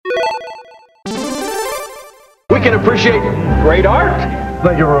We can appreciate great art.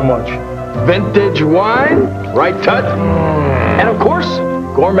 Thank you very much. Vintage wine, right Tut? And of course,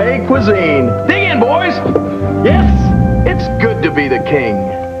 gourmet cuisine. Dig in, boys. Yes, it's good to be the king.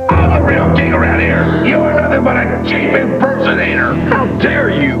 I'm the real king around here. You are nothing but a cheap impersonator. How dare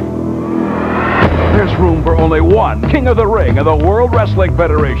you? There's room for only one King of the Ring of the World Wrestling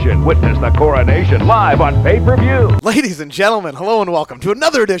Federation. Witness the coronation live on pay-per-view. Ladies and gentlemen, hello and welcome to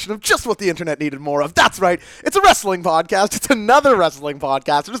another edition of Just What the Internet Needed More Of. That's right, it's a wrestling podcast. It's another wrestling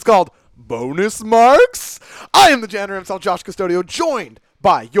podcast. It is called Bonus Marks. I am the janitor himself, Josh Custodio, joined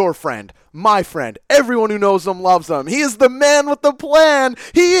by your friend, my friend, everyone who knows him, loves him. He is the man with the plan.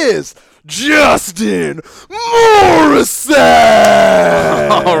 He is Justin Morrison!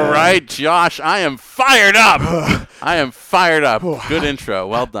 All right, Josh, I am fired up. I am fired up. Good intro.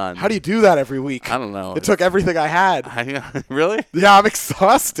 Well done. How do you do that every week? I don't know. It took everything I had. Really? Yeah, I'm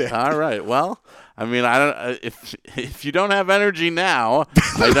exhausted. All right. Well, I mean, I don't. If you don't have energy now,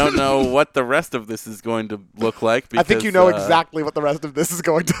 I don't know what the rest of this is going to look like. Because, I think you know exactly what the rest of this is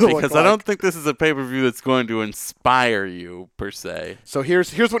going to look like. Because I don't think this is a pay-per-view that's going to inspire you, per se. So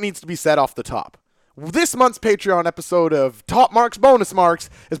here's what needs to be said off the top. This month's Patreon episode of Top Marks Bonus Marks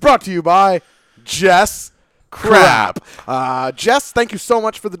is brought to you by Jess Crap. Jess, thank you so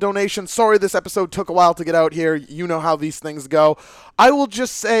much for the donation. Sorry this episode took a while to get out here. You know how these things go. I will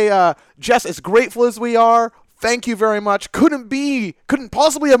just say, Jess, as grateful as we are, thank you very much. Couldn't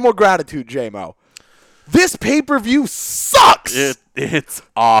possibly have more gratitude, JMO. This pay-per-view sucks! It's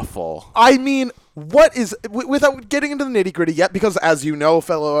awful. I mean, without getting into the nitty-gritty yet, because as you know,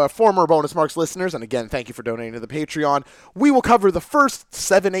 fellow former Bonus Marks listeners, and again, thank you for donating to the Patreon, we will cover the first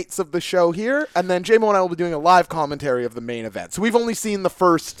 7/8 of the show here, and then JMO and I will be doing a live commentary of the main event. So we've only seen the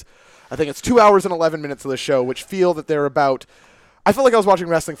first, I think it's 2 hours and 11 minutes of the show, which feel that they're about... I feel like I was watching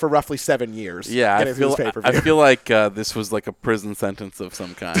wrestling for roughly 7 years. Yeah, I feel like this was like a prison sentence of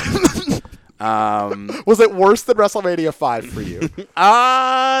some kind. Was it worse than WrestleMania 5 for you?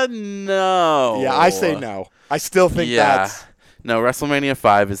 No. Yeah, I say no. I still think that's... No, WrestleMania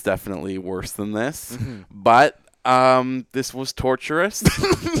 5 is definitely worse than this. Mm-hmm. But this was torturous.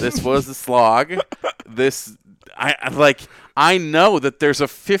 This was a slog. I know that there's a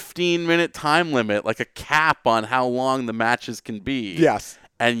 15-minute time limit, like a cap on how long the matches can be. Yes.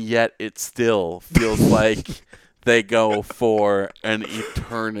 And yet it still feels like they go for an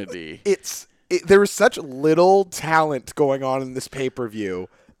eternity. There is such little talent going on in this pay-per-view.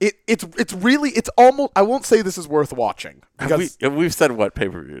 It's almost, I won't say this is worth watching. We've said what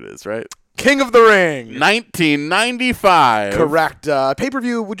pay-per-view it is, right? King of the Ring. 1995. Correct.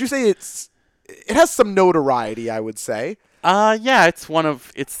 Pay-per-view, would you say it has some notoriety, I would say? Yeah, it's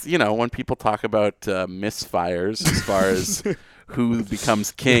when people talk about misfires as far as who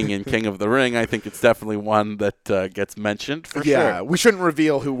becomes king in King of the Ring, I think it's definitely one that gets mentioned for sure. Yeah, we shouldn't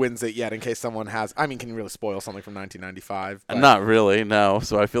reveal who wins it yet in case someone has... I mean, can you really spoil something from 1995? Not really, no.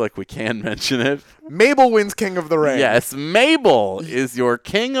 So I feel like we can mention it. Mabel wins King of the Ring. Yes, Mabel is your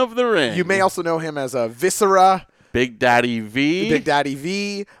King of the Ring. You may also know him as Viscera. Big Daddy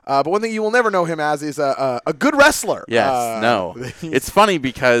V. But one thing you will never know him as is a good wrestler. Yes, no. It's funny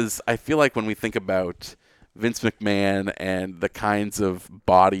because I feel like when we think about Vince McMahon and the kinds of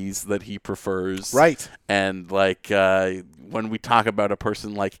bodies that he prefers. Right. And when we talk about a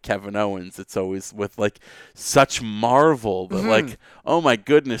person like Kevin Owens, it's always with such marvel that oh my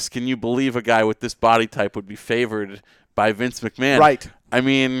goodness, can you believe a guy with this body type would be favored by Vince McMahon? Right. I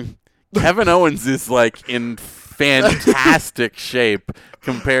mean, Kevin Owens is in fantastic shape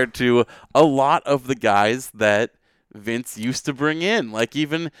compared to a lot of the guys that Vince used to bring in.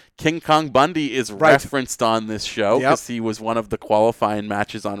 Even King Kong Bundy is referenced on this show because he was one of the qualifying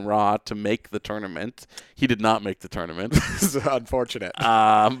matches on Raw to make the tournament. He did not make the tournament. This is unfortunate.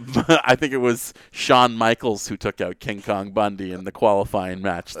 I think it was Shawn Michaels who took out King Kong Bundy in the qualifying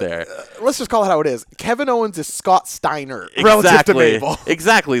match there. Let's just call it how it is. Kevin Owens is Scott Steiner relative to Mabel.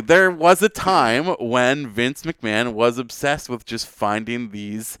 Exactly. There was a time when Vince McMahon was obsessed with just finding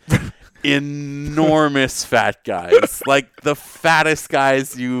these enormous fat guys, the fattest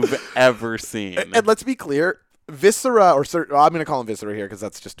guys you've ever seen. And let's be clear, Viscera, I'm going to call him Viscera here because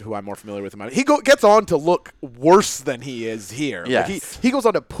that's just who I'm more familiar with him. He gets on to look worse than he is here. Yes. He goes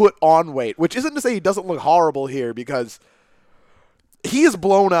on to put on weight, which isn't to say he doesn't look horrible here because he is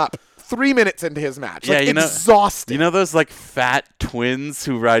blown up 3 minutes into his match. Exhausted. You know those fat twins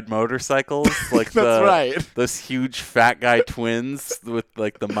who ride motorcycles? That's right. Those huge fat guy twins with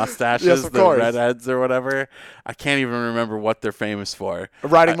like the mustaches, Yes, of the course. redheads or whatever. I can't even remember what they're famous for.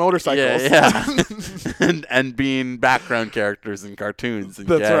 Riding motorcycles. Yeah. and being background characters in cartoons and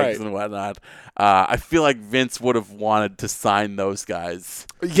That's gags right. and whatnot. I feel like Vince would have wanted to sign those guys.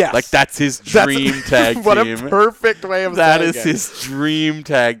 Yes. Like that's his dream tag team. What a perfect way of That saying is it. his dream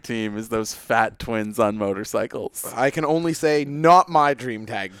tag team, is those fat twins on motorcycles. I can only say not my dream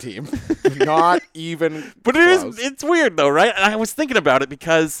tag team. Not even But close. it's weird though, right? And I was thinking about it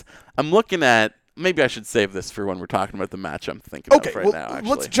because I'm looking at, maybe I should save this for when we're talking about the match I'm thinking of right now, actually.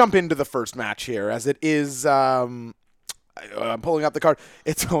 Let's jump into the first match here, as it is. I'm pulling up the card.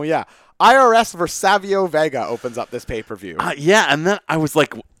 It's IRS versus Savio Vega opens up this pay-per-view. Yeah, and then I was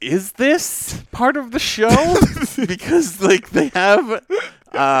like, is this part of the show? Because like they have,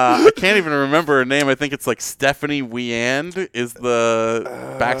 I can't even remember her name. I think it's like Stephanie Weand is the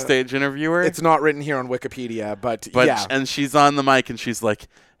backstage interviewer. It's not written here on Wikipedia, but yeah. And she's on the mic and she's like,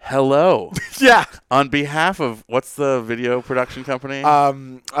 hello. Yeah. On behalf of, what's the video production company?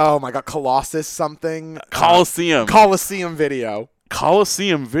 Oh my God, Colossus something. Coliseum. Coliseum Video.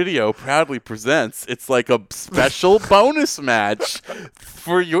 Coliseum Video proudly presents. It's like a special bonus match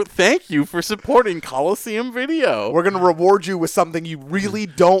for you. Thank you for supporting Coliseum Video. We're gonna reward you with something you really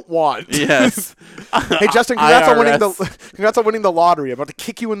don't want. Yes. Hey Justin, congrats on winning the lottery. I'm about to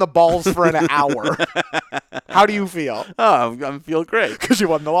kick you in the balls for an hour. How do you feel? Oh, I feel great. Because you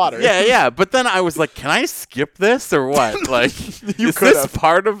won the lottery. Yeah. But then I was like, can I skip this or what? Like, is could've. this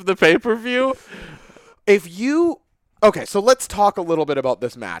part of the pay-per-view? Okay, so let's talk a little bit about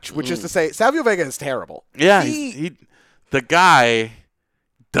this match, which is to say, Savio Vega is terrible. Yeah, the guy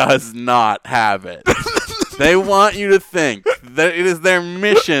does not have it. They want you to think that it is their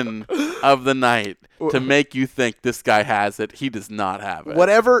mission of the night to make you think this guy has it. He does not have it.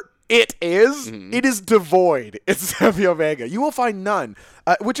 Whatever it is, it is devoid. It's Savio Vega. You will find none.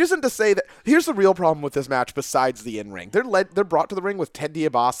 Which isn't to say that. Here's the real problem with this match. Besides the in-ring, they're brought to the ring with Ted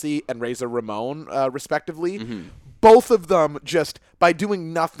DiBiase and Razor Ramon, respectively. Both of them, just by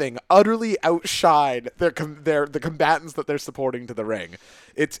doing nothing, utterly outshine the combatants that they're supporting to the ring.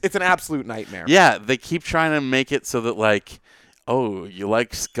 It's an absolute nightmare. Yeah, they keep trying to make it so that, like, oh, you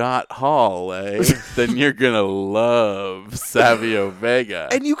like Scott Hall, eh? Then you're going to love Savio Vega.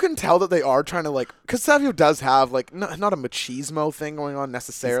 And you can tell that they are trying to, like, because Savio does have, like, not a machismo thing going on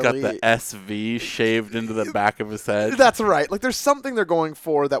necessarily. He's got the SV shaved into the back of his head. That's right. Like, there's something they're going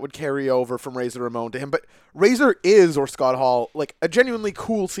for that would carry over from Razor Ramon to him. But Razor is, or Scott Hall, like, a genuinely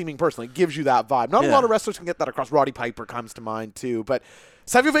cool-seeming person. Like, gives you that vibe. Not a lot of wrestlers can get that across. Roddy Piper comes to mind, too. But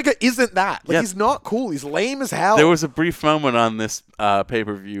Savio Vega isn't that. Like, he's not cool. He's lame as hell. There was a brief moment on this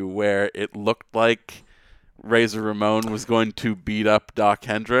pay-per-view where it looked like Razor Ramon was going to beat up Doc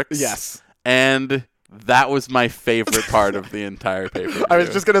Hendricks. Yes. And that was my favorite part of the entire pay-per-view. I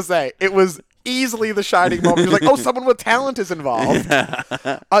was just going to say, it was easily the shining moment. You're like, oh, someone with talent is involved.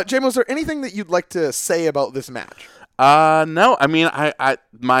 Jamo, is there anything that you'd like to say about this match? No. I mean, I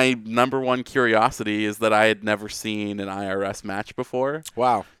my number one curiosity is that I had never seen an IRS match before.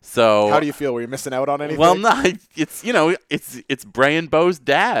 Wow. So how do you feel? Were you missing out on anything? Well, no. It's Bray and Bo's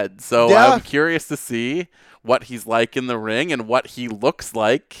dad. So Yeah. I'm curious to see what he's like in the ring and what he looks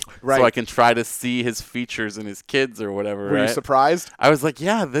like, Right. so I can try to see his features and his kids or whatever. Were you surprised? I was like,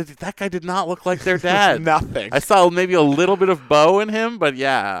 yeah, that guy did not look like their dad. Nothing. I saw maybe a little bit of Bo in him, but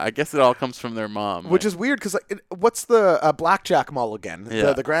yeah, I guess it all comes from their mom. Which is weird because what's the Blackjack Mulligan,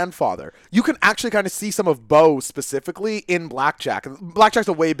 Yeah. the grandfather? You can actually kind of see some of Bo specifically in Blackjack. Blackjack's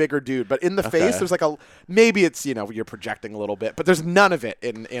a way bigger dude, but in the face, there's like maybe it's, you're projecting a little bit, but there's none of it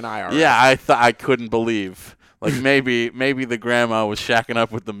in IRS. Yeah, I couldn't believe. Like maybe the grandma was shacking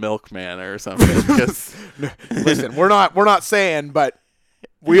up with the milkman or something. Listen, we're not saying, but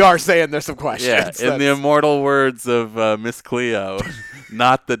we are saying there's some questions. Yeah, in the immortal words of Miss Cleo,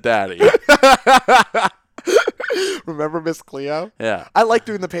 not the daddy. Remember Miss Cleo? Yeah. I like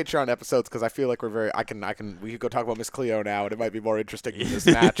doing the Patreon episodes because I feel like we could go talk about Miss Cleo now, and it might be more interesting than this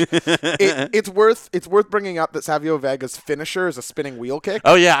match. It's worth bringing up that Savio Vega's finisher is a spinning wheel kick.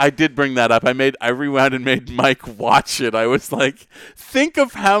 Oh yeah, I did bring that up. I rewound and made Mike watch it. I was like, think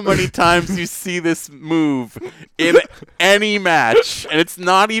of how many times you see this move in any match, and it's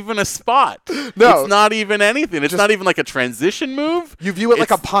not even a spot. No. It's not even anything. It's not even like a transition move. You view it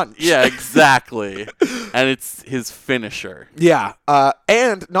like a punch. Yeah, exactly. And it's his finisher. Yeah,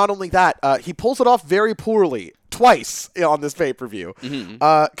 and not only that, he pulls it off very poorly twice on this pay-per-view.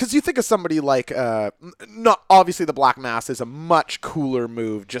 Because you think of somebody like, not obviously the Black Mass is a much cooler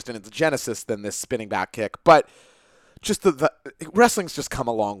move just in its genesis than this spinning back kick, but just the wrestling's just come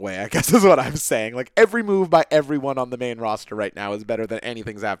a long way, I guess is what I'm saying. Like, every move by everyone on the main roster right now is better than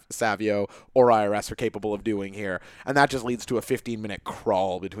anything Savio or IRS are capable of doing here. And that just leads to a 15-minute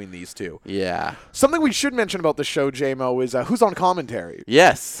crawl between these two. Yeah. Something we should mention about the show, JMO, is who's on commentary.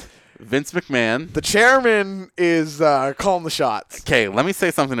 Yes. Vince McMahon. The chairman is calling the shots. Okay, let me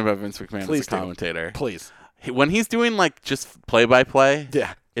say something about Vince McMahon as a commentator. Please. When he's doing, like, just play-by-play,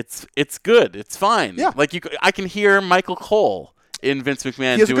 yeah, it's good. It's fine. Yeah. Like, I can hear Michael Cole in Vince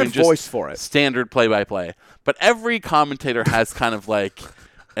McMahon he has doing a good voice for it. Standard play-by-play. But every commentator has kind of, like,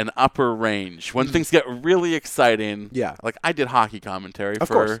 an upper range. When things get really exciting, like, I did hockey commentary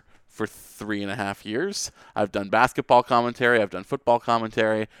for 3.5 years. I've done basketball commentary. I've done football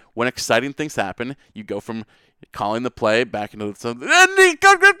commentary. When exciting things happen, you go from calling the play back into something,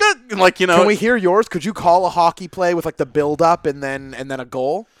 like, you know. Can we hear yours? Could you call a hockey play with, like, the build-up and then a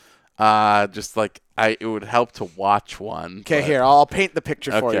goal? Just like it would help to watch one. Okay, here, I'll paint the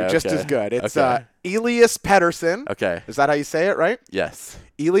picture for you. Just as good. It's Elias Pettersson. Okay. Is that how you say it, right? Yes.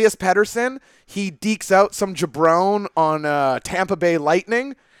 Elias Pettersson, he dekes out some jabron on Tampa Bay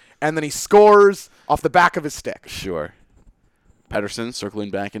Lightning, and then he scores off the back of his stick. Sure. Pettersson circling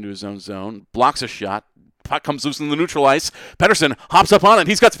back into his own zone, blocks a shot. Puck comes loose in the neutral ice. Pettersson hops up on it.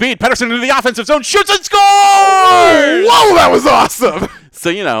 He's got speed. Pettersson into the offensive zone. Shoots and scores! Whoa, that was awesome! So,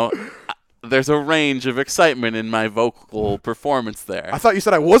 you know, there's a range of excitement in my vocal performance there. I thought you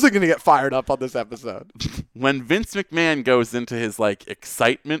said I wasn't going to get fired up on this episode. When Vince McMahon goes into his, like,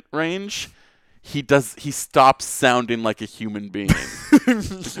 excitement range, he stops sounding like a human being.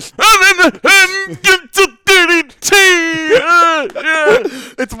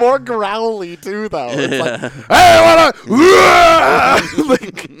 It's more growly too, though. It's like, hey,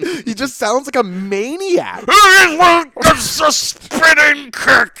 like, he just sounds like a maniac. It's a spinning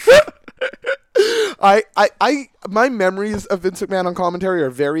kick. My memories of Vince McMahon on commentary are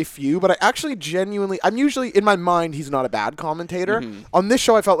very few, but I actually genuinely, I'm usually, in my mind, he's not a bad commentator. Mm-hmm. On this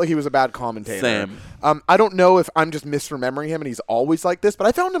show, I felt like he was a bad commentator. Same. I don't know if I'm just misremembering him and he's always like this, but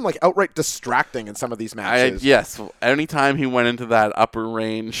I found him, like, outright distracting in some of these matches. Yes. Anytime he went into that upper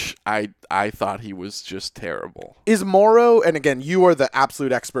range, I thought he was just terrible. Is Morrow, and again, you are the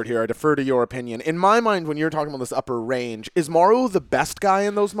absolute expert here, I defer to your opinion. In my mind, when you're talking about this upper range, is Morrow the best guy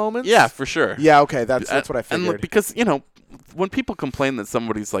in those moments? Yeah, for sure. Yeah, okay, that's what I figured. And because, you know, when people complain that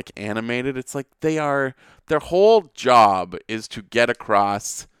somebody's, like, animated, it's like their whole job is to get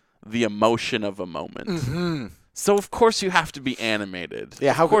across the emotion of a moment. Mm-hmm. So, of course, you have to be animated.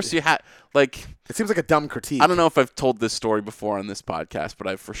 Yeah, of course you have, like... It seems like a dumb critique. I don't know if I've told this story before on this podcast, but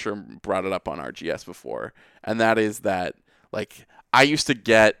I've for sure brought it up on RGS before. And that is that, like, I used to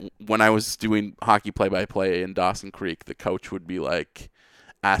get, when I was doing hockey play-by-play in Dawson Creek, the coach would be like,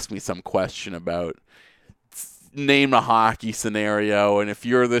 ask me some question about, name a hockey scenario, and if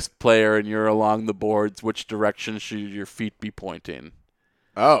you're this player and you're along the boards, which direction should your feet be pointing?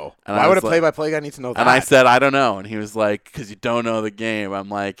 Oh. And why would a play-by-play guy need to know that? And I said, I don't know. And he was like, because you don't know the game. I'm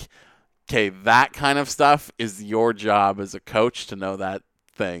like, okay, that kind of stuff is your job as a coach to know that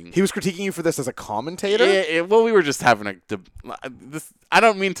thing. He was critiquing you for this as a commentator? Well, we were just having I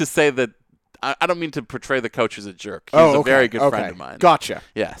don't mean to say that. I don't mean to portray the coach as a jerk. He's a very good friend of mine. Gotcha.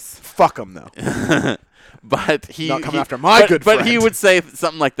 Yes. Fuck him, though. But he not coming after my good friend. But he would say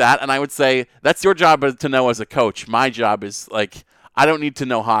something like that, and I would say, that's your job to know as a coach. My job is, like, I don't need to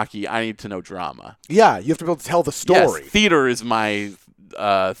know hockey. I need to know drama. Yeah, you have to be able to tell the story. Yes, theater is my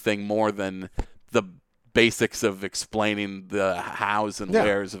thing more than the basics of explaining the hows and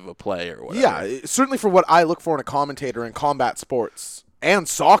wheres of a play or whatever. Yeah, certainly for what I look for in a commentator in combat sports. And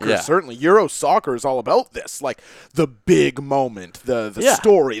soccer, certainly. Euro soccer is all about this. Like, the big moment, the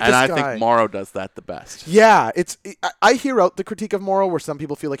story. And I think Morrow does that the best. Yeah, I hear out the critique of Morrow where some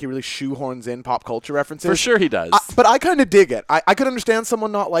people feel like he really shoehorns in pop culture references. For sure he does. But I kind of dig it. I could understand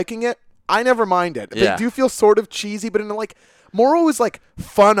someone not liking it. I never mind it. Yeah. They do feel sort of cheesy, but in like... Morrow is like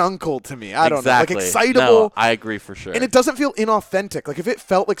fun uncle to me. I don't know. Like excitable. No, I agree for sure. And it doesn't feel inauthentic. Like if it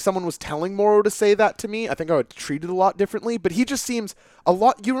felt like someone was telling Morrow to say that to me, I think I would treat it a lot differently. But he just seems a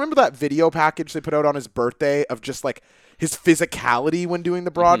lot. You remember that video package they put out on his birthday of just like his physicality when doing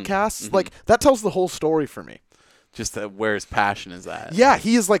the broadcasts? Mm-hmm. Like that tells the whole story for me. Just where his passion is at. Yeah,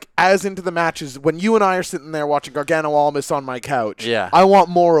 he is like as into the matches. When you and I are sitting there watching Gargano Almas on my couch, yeah. I want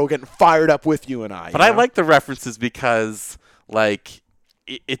Morrow getting fired up with you and I. But I like the references because like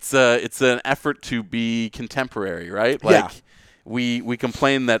it's an effort to be contemporary, right? Like we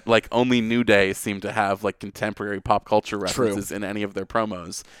complain that like only New Day seem to have like contemporary pop culture references in any of their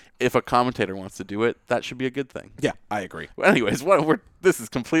promos. If a commentator wants to do it, that should be a good thing. Yeah, I agree. Well, anyways, this is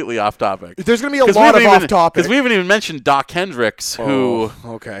completely off topic. There's going to be a lot of off topic. Because we haven't even mentioned Doc Hendricks, who...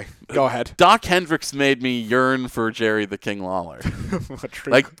 Okay, go ahead. Doc Hendricks made me yearn for Jerry the King Lawler.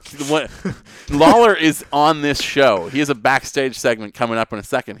 Lawler is on this show. He has a backstage segment coming up in a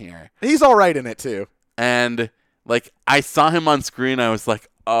second here. He's all right in it, too. And, like, I saw him on screen. I was like,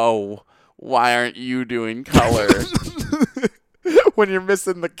 oh, why aren't you doing color? When you're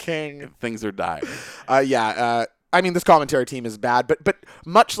missing the king. Things are dire. I mean, this commentary team is bad, but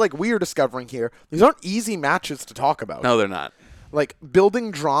much like we are discovering here, these aren't easy matches to talk about. No, they're not. Like, building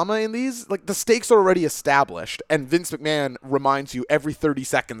drama in these, like, the stakes are already established, and Vince McMahon reminds you every 30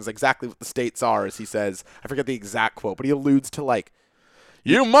 seconds exactly what the stakes are, as he says, I forget the exact quote, but he alludes to, like,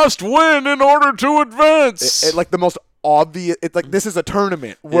 you must win in order to advance. Like, the most obvious, it's like, this is a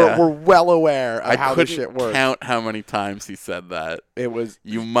tournament. We're well aware of how this shit works. I couldn't count how many times he said that. It was,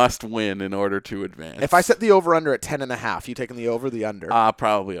 you must win in order to advance. If I set the over-under at 10.5, you taking the over or the under?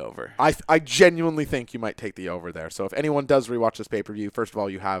 Probably over. I genuinely think you might take the over there. So if anyone does rewatch this pay-per-view, first of all,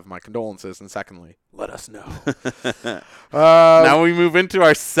 you have my condolences, and secondly, let us know. Now we move into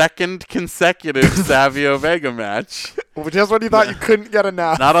our second consecutive Savio Vega match. Just when you thought you couldn't get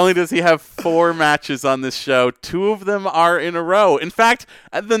enough. Not only does he have 4 matches on this show, 2 of them are in a row. In fact,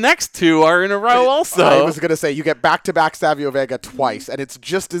 the next 2 are in a row also. I was going to say, you get back-to-back Savio Vega twice, and it's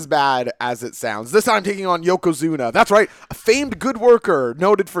just as bad as it sounds. This time taking on Yokozuna. That's right, a famed good worker,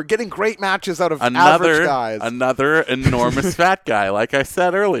 noted for getting great matches out of average guys. Another enormous fat guy, like I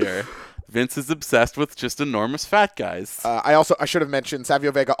said earlier. Vince is obsessed with just enormous fat guys. I should have mentioned,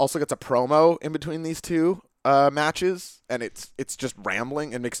 Savio Vega also gets a promo in between these 2 matches, and it's just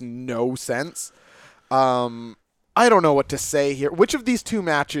rambling and makes no sense. I don't know what to say here. Which of these 2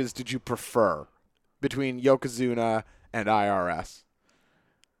 matches did you prefer between Yokozuna and IRS?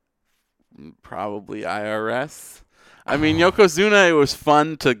 Probably IRS. I mean, Yokozuna, it was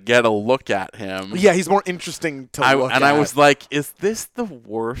fun to get a look at him. Yeah, he's more interesting to look at. And I was like, is this the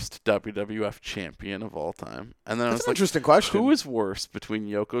worst WWF champion of all time? And then I was like, interesting question. Who is worse between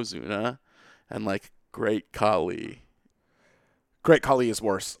Yokozuna and, like, Great Khali? Great Khali is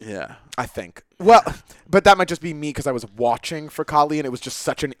worse. Yeah. I think. Well, but that might just be me because I was watching for Khali and it was just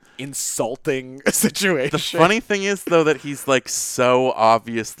such an insulting situation. The funny thing is, though, that he's like so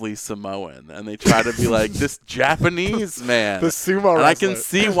obviously Samoan and they try to be like this Japanese man. The sumo wrestler. And I can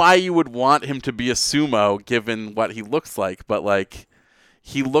see why you would want him to be a sumo given what he looks like, but like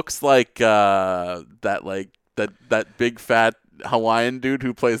he looks like that big fat Hawaiian dude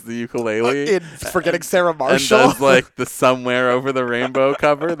who plays the ukulele. Forgetting Sarah Marshall. And does like the Somewhere Over the Rainbow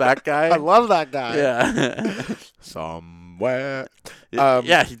cover, that guy. I love that guy. Yeah. Somewhere.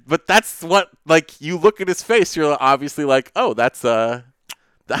 Yeah, but that's what, like, you look at his face, you're obviously like, oh, that's a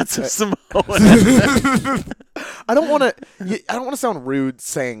Samoan. I don't want to sound rude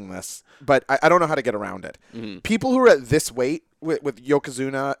saying this, but I don't know how to get around it. Mm-hmm. People who are at this weight with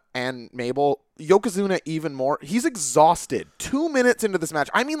Yokozuna and Mabel, Yokozuna even more, he's exhausted 2 minutes into this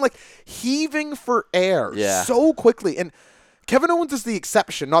match. I mean, like, heaving for air so quickly. And Kevin Owens is the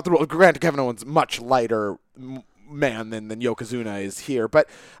exception, not the rule. Granted, Kevin Owens much lighter man than Yokozuna is here. But,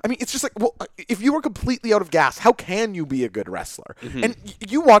 I mean, it's just like, well, if you were completely out of gas, how can you be a good wrestler? Mm-hmm. And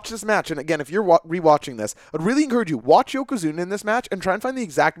you watch this match, and again, if you're rewatching this, I'd really encourage you, watch Yokozuna in this match and try and find the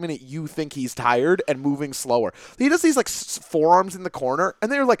exact minute you think he's tired and moving slower. He does these, like, forearms in the corner, and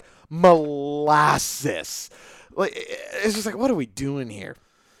they're like molasses. Like, it's just like, what are we doing here?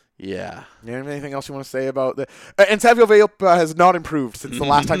 Yeah. You have anything else you want to say about the? And Savio Vega has not improved since the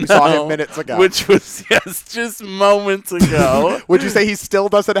last time you saw him minutes ago. Which was, just moments ago. Would you say he still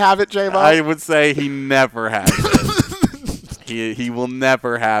doesn't have it, J-Mo? I would say he never has it. he will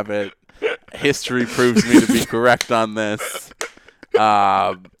never have it. History proves me to be correct on this.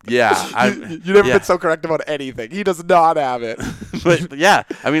 Yeah. You've never been so correct about anything. He does not have it. But, yeah.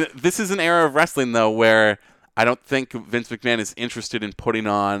 I mean, this is an era of wrestling, though, where I don't think Vince McMahon is interested in putting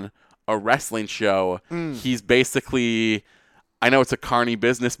on a wrestling show. He's basically, I know it's a carny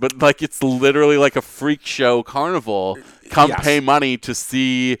business, but like it's literally like a freak show carnival. Come pay money to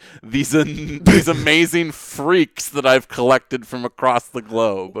see these amazing freaks that I've collected from across the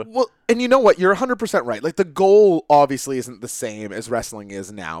globe. Well, and you know what? You're 100% right. Like the goal obviously isn't the same as wrestling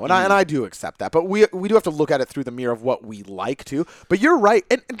is now, and I do accept that. But we do have to look at it through the mirror of what we like to. But you're right,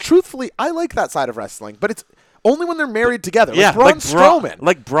 and truthfully, I like that side of wrestling. But it's Only when they're married together. Yeah, like Braun Strowman.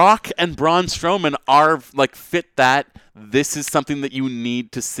 Like Brock and Braun Strowman are like fit that. This is something that you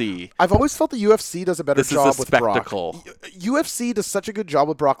need to see. I've always felt the UFC does a better job with spectacle. Brock. UFC does such a good job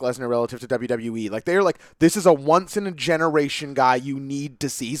with Brock Lesnar relative to WWE. Like they're like, this is a once in a generation guy you need to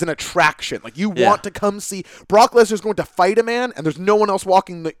see. He's an attraction. Like you want to come see. Brock Lesnar's going to fight a man, and there's no one else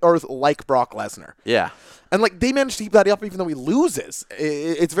walking the earth like Brock Lesnar. Yeah. And like they managed to keep that up even though he loses.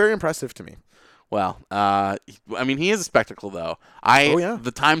 It's very impressive to me. Well, I mean, he is a spectacle, though.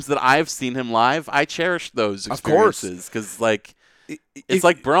 The times that I've seen him live, I cherish those experiences because, like, it's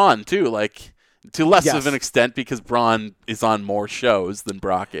like Braun too. Like, to less of an extent because Braun is on more shows than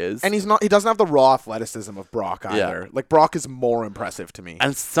Brock is, and he doesn't have the raw athleticism of Brock either. Like Brock is more impressive to me,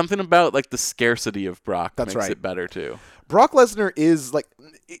 and something about like the scarcity of Brock makes right. it better too. Brock Lesnar is like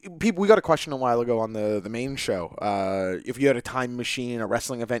people. We got a question a while ago on the main show. If you had a time machine, a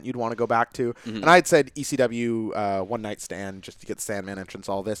wrestling event you'd want to go back to, and I had said ECW One Night Stand just to get the Sandman entrance,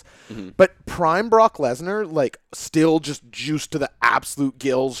 all this. But prime Brock Lesnar, like still just juiced to the absolute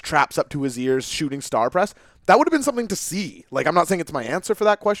gills, traps up to his ears, shooting star press. That would have been something to see. Like I'm not saying it's my answer for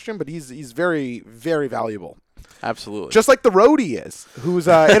that question, but he's very, very valuable. Absolutely, just like the roadie is, who's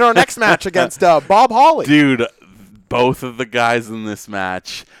in our next match against Bob Holly. Dude. Both of the guys in this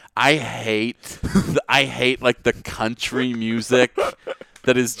match, I hate like the country music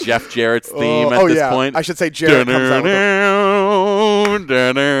that is Jeff Jarrett's theme at this point. I should say Jarrett comes out with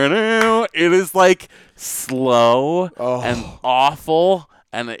it is like slow and awful,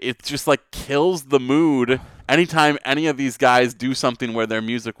 and it just like kills the mood anytime any of these guys do something where their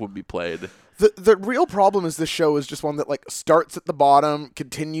music would be played. The real problem is this show is just one that like starts at the bottom,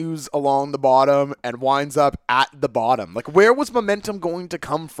 continues along the bottom, and winds up at the bottom. Like where was momentum going to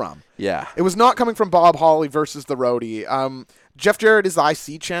come from? Yeah. It was not coming from Bob Holly versus the roadie. Jeff Jarrett is the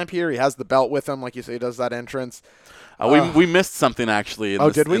IC champ here. He has the belt with him, like you say, he does that entrance. We missed something actually in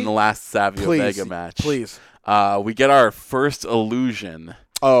in the last Savio Vega match. Please. We get our first allusion.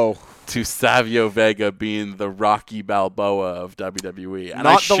 To Savio Vega being the Rocky Balboa of WWE. And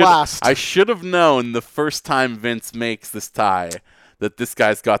Not the last. I should have known the first time Vince makes this tie that this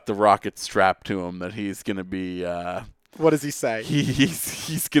guy's got the rocket strapped to him, that he's going to be... what does he say?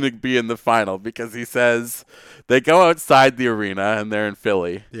 He's going to be in the final because he says they go outside the arena and they're in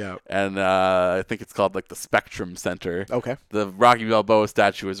Philly. Yeah. And I think it's called like the Spectrum Center. Okay. The Rocky Balboa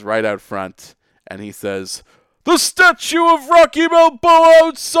statue is right out front, and he says... The statue of Rocky Balboa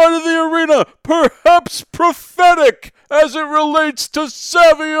outside of the arena, perhaps prophetic as it relates to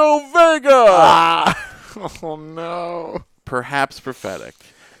Savio Vega. Oh no. Perhaps prophetic,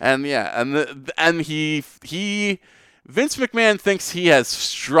 and he Vince McMahon thinks he has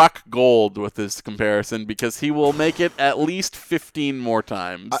struck gold with this comparison because he will make it at least 15 more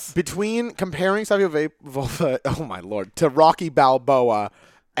times. Between comparing Savio Vega, oh my lord, to Rocky Balboa.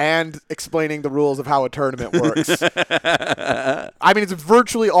 And explaining the rules of how a tournament works. I mean, it's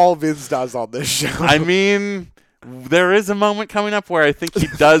virtually all Vince does on this show. I mean, there is a moment coming up where I think he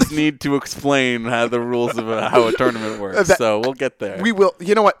does need to explain how the rules of how a tournament works. So we'll get there. We will.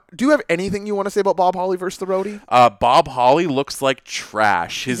 You know what? Do you have anything you want to say about Bob Holly versus the roadie? Bob Holly looks like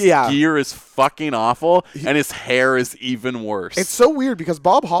trash. His gear is fucking awful, and his hair is even worse. It's so weird because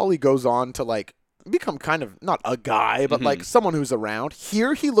Bob Holly goes on to like become kind of not a guy, but like someone who's around.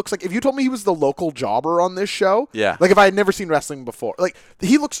 Here he looks like, if you told me he was the local jobber on this show, like if I had never seen wrestling before, like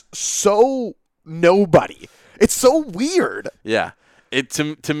he looks so nobody. It's so weird. Yeah.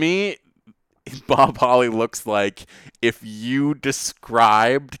 To me, Bob Holly looks like if you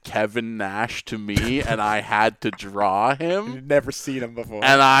described Kevin Nash to me and I had to draw him. You've never seen him before.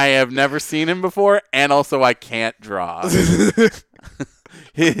 And I have never seen him before, and also I can't draw.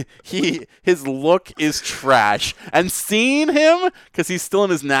 His look is trash, and seeing him because he's still in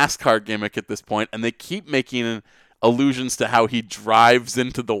his NASCAR gimmick at this point, and they keep making allusions to how he drives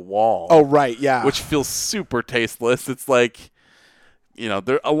into the wall. Oh right, yeah, which feels super tasteless. It's like, you know,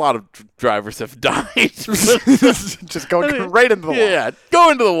 there a lot of drivers have died just going right into the wall. Yeah,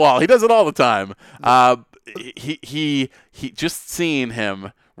 go into the wall. He does it all the time. He just seeing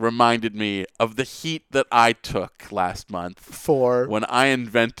him reminded me of the heat that I took last month for when I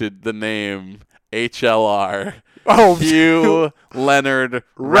invented the name HLR. Hugh Leonard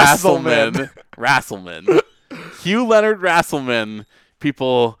Rasselman. Hugh Leonard Rasselman.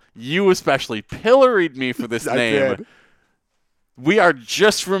 People, you especially, pilloried me for this name. Did. We are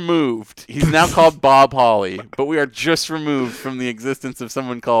just removed. He's now called Bob Holly, but we are just removed from the existence of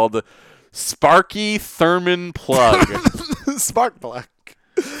someone called Sparky Thurman Plug. Spark Plug.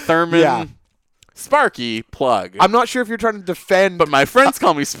 Thurman Sparky, plug. I'm not sure if you're trying to defend. But my friends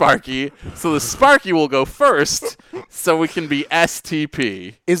call me Sparky, so the Sparky will go first, so we can be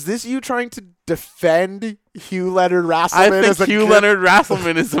STP. Is this you trying to defend Hugh Leonard Rasselman? I think Hugh Leonard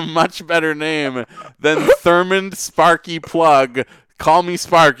Rasselman is a much better name than Thurmond Sparky Plug. Call me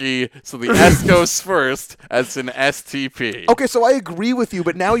Sparky, so the S goes first as an STP. Okay, so I agree with you,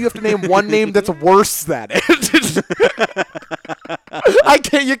 but now you have to name one name that's worse than it.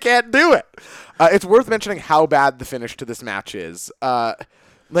 You can't do it. It's worth mentioning how bad the finish to this match is.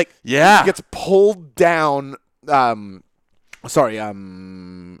 He gets pulled down. Not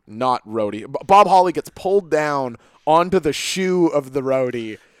roadie. Bob Holly gets pulled down onto the shoe of the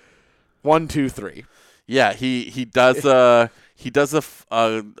roadie. 1, 2, 3. Yeah, he does a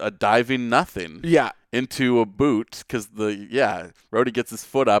diving nothing. Yeah. Into a boot because roadie gets his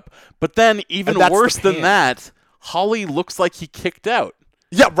foot up. But then even that's worse the than that, Holly looks like he kicked out.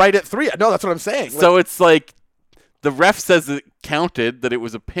 Yeah, right at 3. No, that's what I'm saying. So it's like the ref says it counted, that it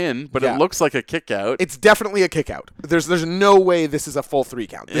was a pin, but it looks like a kick out. It's definitely a kick out. There's no way this is a full 3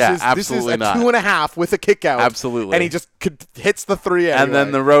 count. Absolutely this is a not. 2.5 with a kick out. Absolutely. And he just hits the 3 anyway. And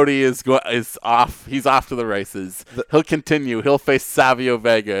then the roadie is off. He's off to the races. He'll continue. He'll face Savio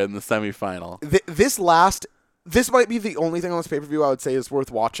Vega in the semifinal. This might be the only thing on this pay-per-view I would say is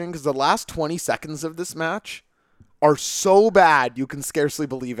worth watching, because the last 20 seconds of this match are so bad you can scarcely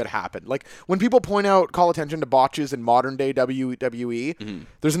believe it happened. Like, when people call attention to botches in modern-day WWE,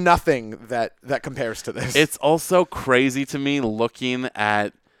 there's nothing that compares to this. It's also crazy to me looking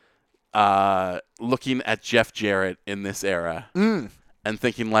at Jeff Jarrett in this era and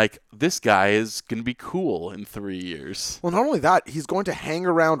thinking, like, this guy is going to be cool in 3 years. Well, not only that, he's going to hang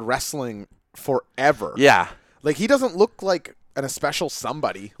around wrestling forever. Yeah. Like, he doesn't look like a special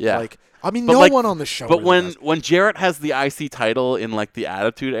somebody. Yeah. Like, I mean, But no like, one on the show. But really when Jarrett has the IC title in like the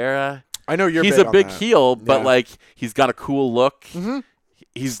Attitude Era, I know he's a big heel, but like he's got a cool look. Mm-hmm.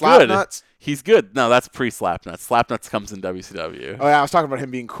 He's Slap good. nuts. He's good. No, that's pre-Slapnuts. Slapnuts comes in WCW. Oh yeah, I was talking about him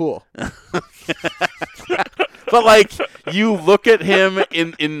being cool. But like you look at him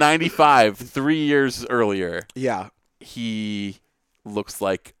in '95, 3 years earlier. Yeah, he looks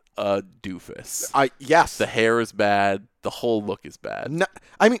like a doofus. Yes. The hair is bad. The whole look is bad. No,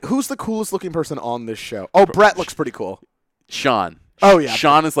 I mean, who's the coolest looking person on this show? Oh, Brett looks pretty cool. Sean. Oh, yeah.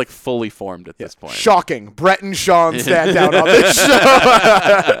 Sean is like fully formed at this point. Shocking. Brett and Sean stand out on this show.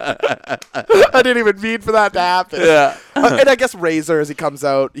 I didn't even mean for that to happen. Yeah. And I guess Razor, as he comes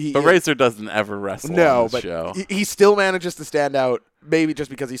out. But Razor doesn't ever wrestle on this show. He still manages to stand out, maybe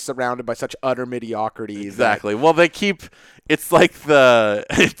just because he's surrounded by such utter mediocrity. Exactly. Well, they keep... It's like the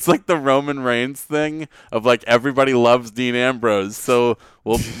Roman Reigns thing of like everybody loves Dean Ambrose. So,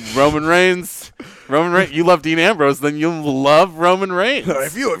 well, Roman Reigns, you love Dean Ambrose, then you love Roman Reigns.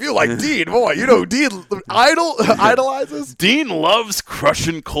 If you like Dean, boy, you know Dean idolizes. Dean loves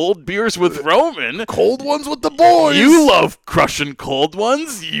crushing cold beers with Roman. Cold ones with the boys. You love crushing cold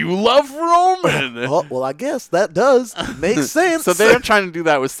ones. You love Roman. Well, I guess that does make sense. So they're trying to do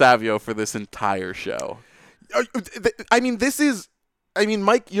that with Savio for this entire show. I mean,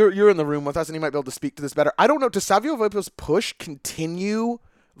 Mike, you're in the room with us, and you might be able to speak to this better. I don't know. Does Savio Vega's push continue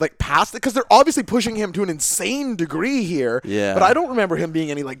like past it? Because they're obviously pushing him to an insane degree here. Yeah. But I don't remember him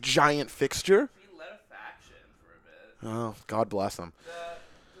being any like giant fixture. He led a faction for a bit. Oh, God bless him.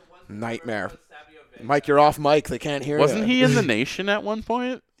 The Nightmare. Mike, you're off mic. They can't hear you. Wasn't he in the Nation at one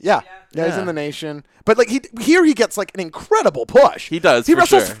point? Yeah, he's in the Nation. But like he gets like an incredible push. He does. He for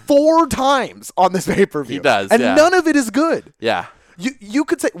wrestles sure. 4 times on this pay-per-view. He does, and yeah. none of it is good. Yeah. You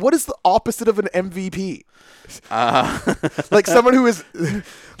could say, what is the opposite of an MVP? Like someone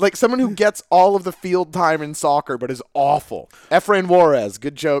who gets all of the field time in soccer but is awful. Efrain Juarez,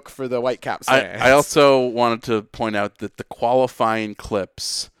 good joke for the Whitecaps fans. I also wanted to point out that the qualifying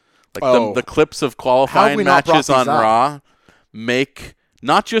clips, like the clips of qualifying matches on Raw, make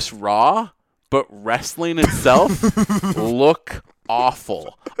not just Raw, but wrestling itself look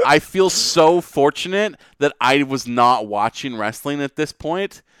awful. I feel so fortunate that I was not watching wrestling at this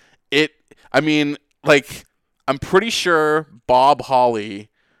point. I'm pretty sure Bob Holly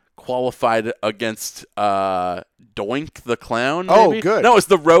qualified against Doink the Clown. Maybe? Oh, good. No, it's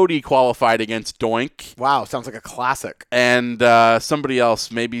the roadie qualified against Doink. Wow, sounds like a classic. And somebody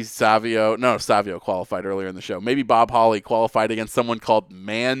else, maybe Savio. No, Savio qualified earlier in the show. Maybe Bob Holly qualified against someone called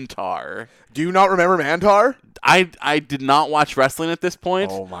Mantar. Do you not remember Mantar? I did not watch wrestling at this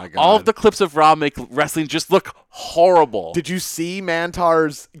point. Oh, my God. All of the clips of Raw make wrestling just look horrible. Did you see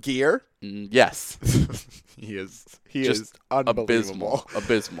Mantar's gear? Yes. He is unbelievable.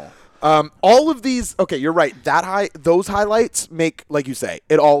 Abysmal. All of these, okay, you're right. Those highlights make, like you say,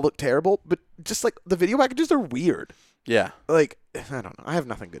 it all look terrible. But just like the video packages are weird. Yeah. Like, I don't know. I have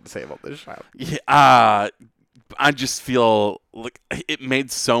nothing good to say about this show. Yeah, I just feel like it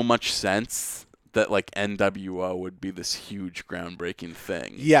made so much sense that like NWO would be this huge groundbreaking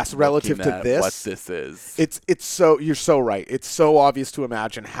thing. Yes, relative looking to at this, what this is. It's so, you're so right. It's so obvious to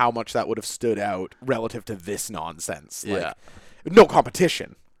imagine how much that would have stood out relative to this nonsense. Like, Yeah. no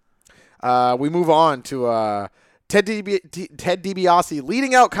competition. We move on to Ted DiBiase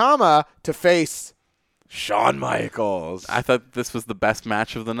leading out Kama to face Shawn Michaels. I thought this was the best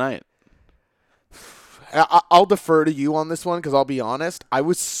match of the night. I'll defer to you on this one because I'll be honest. I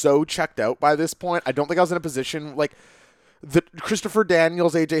was so checked out by this point. I don't think I was in a position like the Christopher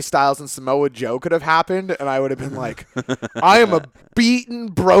Daniels, AJ Styles, and Samoa Joe could have happened, and I would have been like, I am a beaten,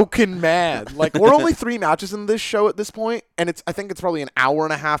 broken man. Like, we're only 3 matches in this show at this point, and I think it's probably an hour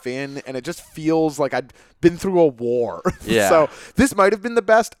and a half in, and it just feels like I'd been through a war. Yeah. So this might have been the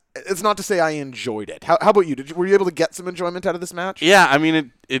best. It's not to say I enjoyed it. How about you? Were you able to get some enjoyment out of this match? Yeah, I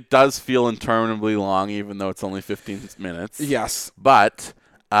mean, it does feel interminably long, even though it's only 15 minutes. Yes. But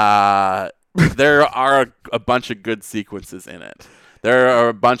there are a bunch of good sequences in it. There are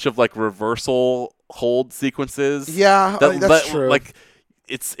a bunch of like reversal hold sequences. Yeah, that's true. Like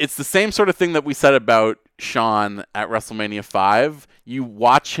it's the same sort of thing that we said about Shawn at WrestleMania 5. You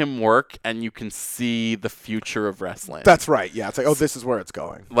watch him work and you can see the future of wrestling. That's right. Yeah, it's like, oh, this is where it's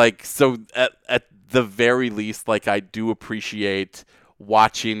going. Like, so at the very least, like, I do appreciate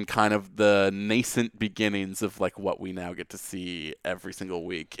watching kind of the nascent beginnings of like what we now get to see every single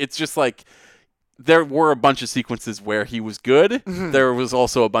week. It's just like there were a bunch of sequences where he was good. Mm-hmm. There was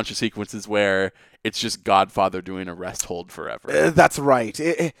also a bunch of sequences where it's just Godfather doing a rest hold forever. That's right.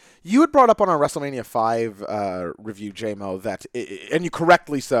 You had brought up on our WrestleMania 5 review, J-Mo, that, and you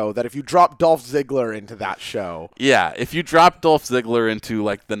correctly so, that if you drop Dolph Ziggler into that show. Yeah, if you drop Dolph Ziggler into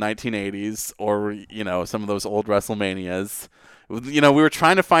like the 1980s or, you know, some of those old WrestleManias, you know, we were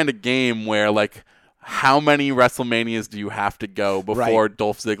trying to find a game where like, how many WrestleManias do you have to go before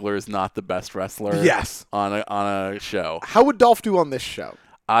Dolph Ziggler is not the best wrestler on a show? How would Dolph do on this show?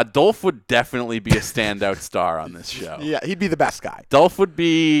 Dolph would definitely be a standout star on this show. Yeah, he'd be the best guy. Dolph would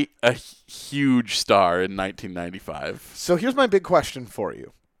be a huge star in 1995. So here's my big question for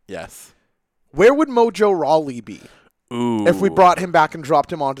you. Yes. Where would Mojo Rawley be Ooh. if we brought him back and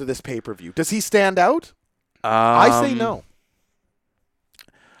dropped him onto this pay-per-view? Does he stand out? I say no.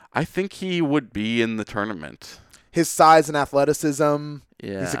 I think he would be in the tournament. His size and athleticism.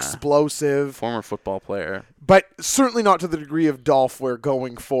 Yeah. He's explosive. Former football player. But certainly not to the degree of Dolph where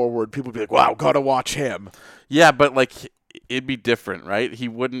going forward, people would be like, wow, gotta watch him. Yeah, but like it'd be different, right? He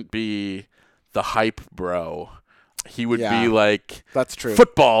wouldn't be the hype bro. He would be like that's true.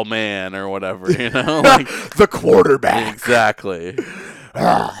 Football man or whatever, you know? Like, the quarterback. Exactly.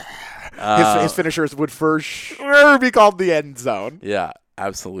 His finishers would for sure be called the end zone. Yeah,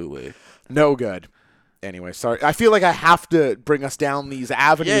 absolutely. No good. Anyway, sorry. I feel like I have to bring us down these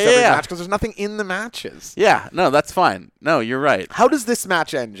avenues every match because there's nothing in the matches. Yeah, no, that's fine. No, you're right. How does this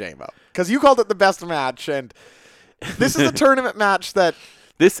match end, J-Mo? Because you called it the best match, and this is a tournament match that...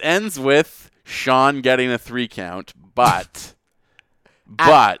 This ends with Shawn getting a 3 count, but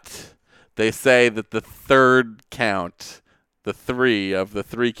they say that the third count, the 3 of the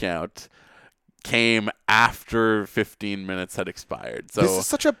 3 count, came after 15 minutes had expired. So this is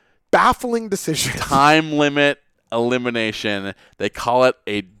such a baffling decision. Time limit elimination. They call it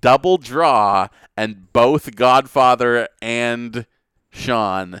a double draw, and both Godfather and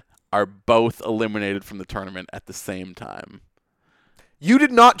Shawn are both eliminated from the tournament at the same time. You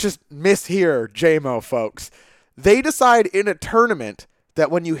did not just mishear J-Mo, folks. They decide in a tournament that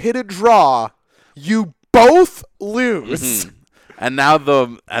when you hit a draw, you both lose. Mm-hmm. And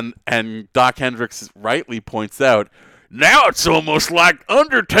now and Doc Hendricks rightly points out, now it's almost like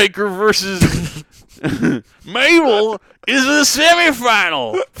Undertaker versus Mabel is a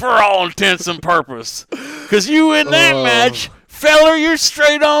semifinal for all intents and purpose. Because you in that match, feller, you're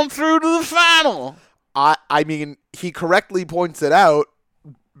straight on through to the final. I mean, he correctly points it out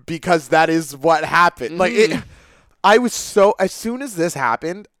because that is what happened. Like, I was so, as soon as this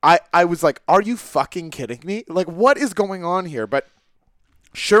happened, I was like, are you fucking kidding me? Like, what is going on here? But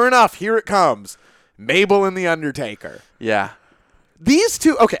sure enough, here it comes. Mabel and The Undertaker. Yeah. These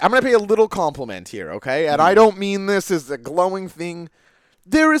two, okay, I'm going to pay a little compliment here, okay? And I don't mean this as a glowing thing.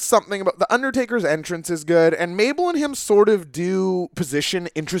 There is something about The Undertaker's entrance is good, and Mabel and him sort of do position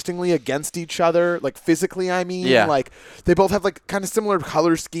interestingly against each other, like physically, I mean. Yeah. Like, they both have like kind of similar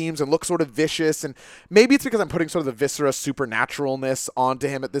color schemes and look sort of vicious, and maybe it's because I'm putting sort of the viscera supernaturalness onto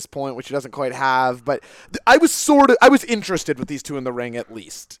him at this point, which he doesn't quite have, but I was interested with these two in the ring at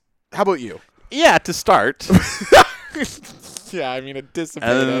least. How about you? Yeah, to start. Yeah, I mean, it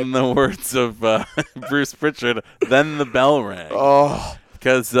dissipated. And in the words of Bruce Pritchard, then the bell rang. Oh.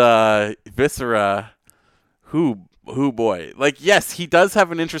 Because Viscera, who boy. Like, yes, he does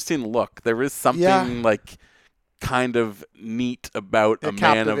have an interesting look. There is something, like, kind of neat about a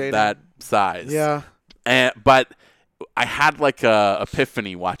man of that size. Yeah. But I had, like, a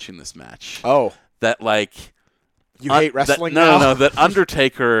epiphany watching this match. Oh. That, like... You hate wrestling now? now? No, that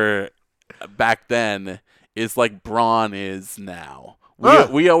Undertaker back then is like Braun is now.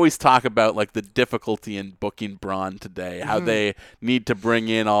 We always talk about like the difficulty in booking Braun today, how they need to bring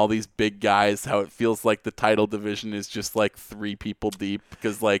in all these big guys, how it feels like the title division is just like 3 people deep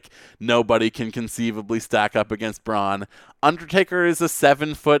because like nobody can conceivably stack up against Braun. Undertaker is a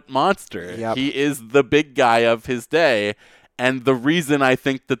 7-foot monster. Yep. He is the big guy of his day, and the reason I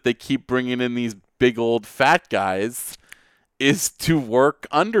think that they keep bringing in these big old fat guys is to work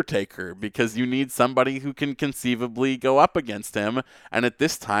Undertaker because you need somebody who can conceivably go up against him. And at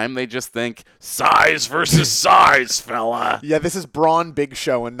this time, they just think size versus size, fella. Yeah, this is Braun Big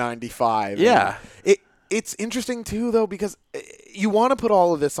Show in 95. Yeah. It's interesting, too, though, because you want to put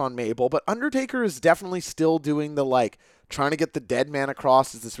all of this on Mabel, but Undertaker is definitely still doing the, like, trying to get the dead man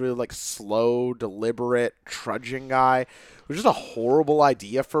across as this really, like, slow, deliberate, trudging guy, which is a horrible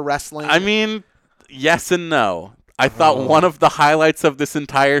idea for wrestling. I mean... Yes and no. I thought one of the highlights of this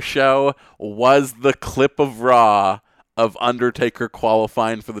entire show was the clip of Raw of Undertaker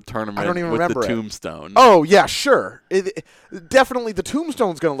qualifying for the tournament I don't even with remember the it. tombstone. Oh, yeah, sure. Definitely the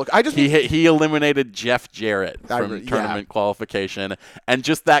tombstone's going to look... He eliminated Jeff Jarrett from tournament qualification. And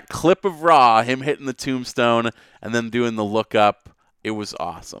just that clip of Raw, him hitting the tombstone and then doing the look up, it was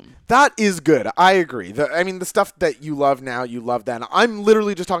awesome. That is good. I agree. The stuff that you love now, you love then. I'm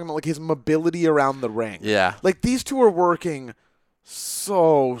literally just talking about like his mobility around the ring. Yeah. Like these two are working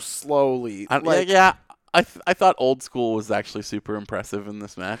so slowly. I thought Old School was actually super impressive in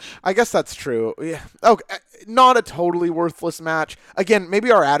this match. I guess that's true. Yeah. Okay. Not a totally worthless match. Again, maybe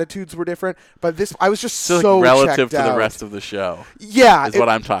our attitudes were different, but this I was just so relative checked to out. the rest of the show. Yeah. Is what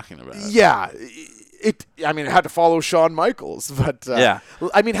I'm talking about. Yeah. It had to follow Shawn Michaels, but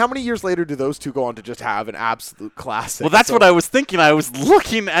I mean, how many years later do those two go on to just have an absolute classic? Well, that's what I was thinking. I was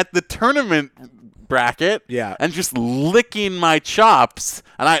looking at the tournament bracket, and just licking my chops.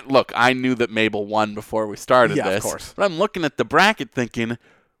 And I knew that Mabel won before we started this. Of course. But I'm looking at the bracket, thinking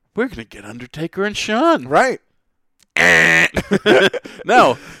we're gonna get Undertaker and Shawn, right?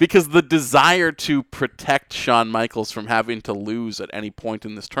 No, because the desire to protect Shawn Michaels from having to lose at any point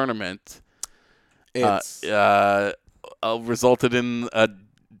in this tournament. Resulted in a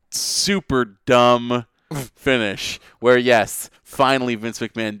super dumb finish where, yes, finally Vince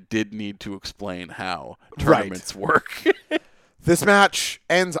McMahon did need to explain how tournaments work. This match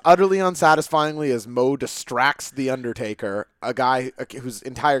ends utterly unsatisfyingly as Mo distracts The Undertaker, a guy whose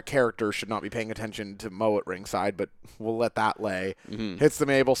entire character should not be paying attention to Mo at ringside, but we'll let that lay. Hits the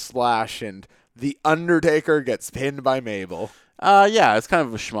Mabel splash, and The Undertaker gets pinned by Mabel. Yeah, it's kind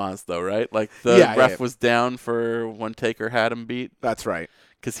of a schmoz, though, right? Like, the ref was down for when Taker had him beat. That's right.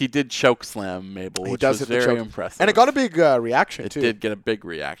 Because he did chokeslam Mabel, which was very impressive. And it got a big reaction, too. It did get a big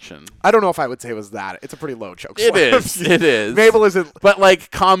reaction. I don't know if I would say it was that. It's a pretty low chokeslam. It is. It is. Mabel isn't... But,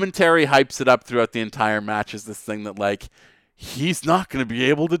 like, commentary hypes it up throughout the entire match as this thing that, like, he's not going to be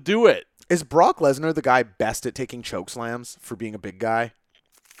able to do it. Is Brock Lesnar the guy best at taking chokeslams for being a big guy?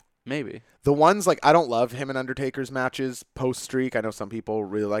 Maybe. The ones, like, I don't love him and Undertaker's matches post-streak. I know some people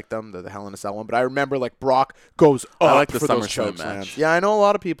really like them, the Hell in a Cell one. But I remember, like, Brock goes up the for those SummerSlam chokeslams. match. Yeah, I know a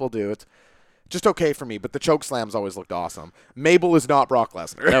lot of people do. It's just okay for me, but the chokeslams always looked awesome. Mabel is not Brock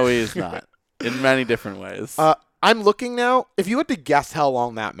Lesnar. No, he is not. In many different ways. I'm looking now. If you had to guess how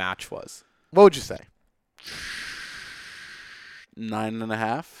long that match was, what would you say?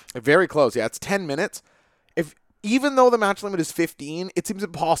 9.5. Very close. Yeah, it's 10 minutes. Even though the match limit is 15, it seems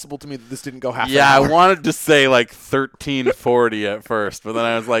impossible to me that this didn't go half an hour. I wanted to say like 13:40 at first, but then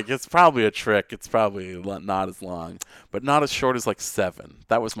I was like, it's probably a trick. It's probably not as long, but not as short as like 7.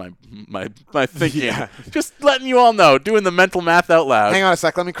 That was my thinking. Yeah. Just letting you all know, doing the mental math out loud. Hang on a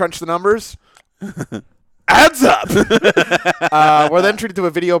sec. Let me crunch the numbers. Adds up. We're then treated to a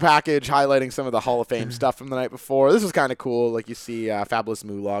video package highlighting some of the Hall of Fame stuff from the night before. This was kind of cool. Like you see Fabulous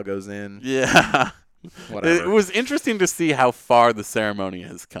Moolah goes in. Yeah. Whatever. It was interesting to see how far the ceremony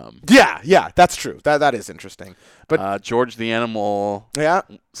has come. Yeah, that's true. That is interesting. But George the Animal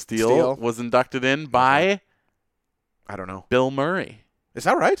Steele was inducted in by, I don't know, Bill Murray. Is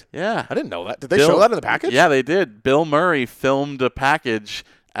that right? Yeah. I didn't know that. Did they show that in the package? Yeah, they did. Bill Murray filmed a package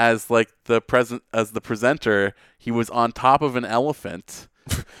as like the presenter. He was on top of an elephant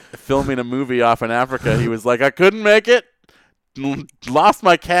filming a movie off in Africa. He was like, I couldn't make it, lost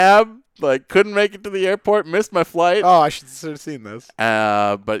my cab, like couldn't make it to the airport, missed my flight. Oh, I should have seen this.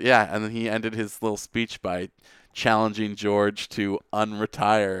 But yeah, and then he ended his little speech by challenging George to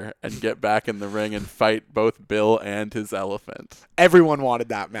unretire and get back in the ring and fight both Bill and his elephant. Everyone wanted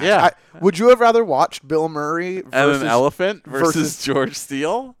that match. Yeah. Would you have rather watched Bill Murray And an elephant versus George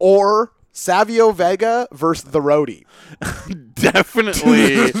Steele? or Savio Vega versus the Roadie?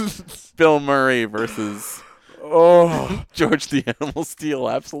 Definitely Bill Murray versus George the Animal Steele.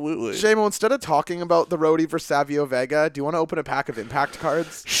 Absolutely. J-Mo, instead of talking about the Roadie versus Savio Vega, do you want to open a pack of Impact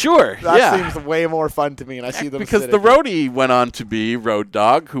cards? Sure. That seems way more fun to me, and I see them because the Roadie went on to be Road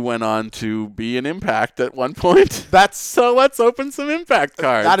Dogg, who went on to be an Impact at one point. So let's open some Impact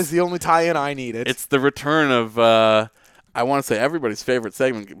cards. That is the only tie-in I needed. It's the return of I want to say everybody's favorite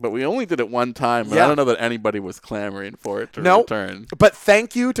segment, but we only did it one time, and I don't know that anybody was clamoring for it to return. But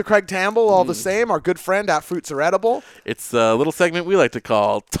thank you to Craig Tamble all the same, our good friend at Fruits Are Edible. It's a little segment we like to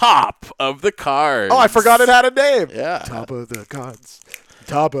call Top of the Cards. Oh, I forgot it had a name. Yeah. Top of the cards.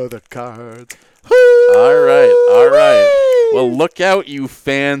 Top of the cards. All right. Well, look out, you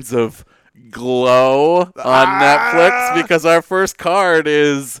fans of Glow on Netflix, because our first card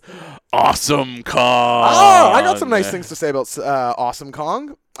is Awesome Kong. Oh, I got some nice things to say about Awesome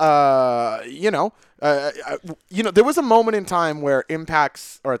Kong. There was a moment in time where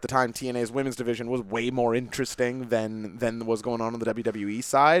Impact's, or at the time TNA's women's division, was way more interesting than was going on the WWE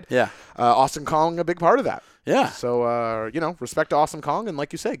side. Yeah. Awesome Kong, a big part of that. Yeah. So, respect to Awesome Kong, and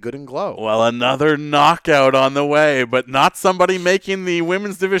like you say, good and Glow. Well, another knockout on the way, but not somebody making the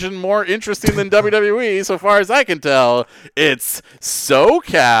women's division more interesting than WWE, so far as I can tell. It's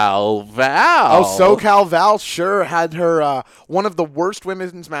SoCal Val. Oh, SoCal Val sure had her, one of the worst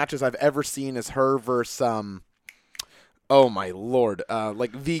women's matches I've ever seen is her versus, oh my lord,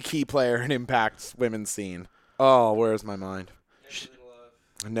 like the key player in Impact's women's scene. Oh, where's my mind?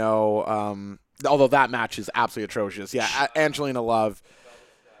 No, although that match is absolutely atrocious. Yeah, Angelina Love.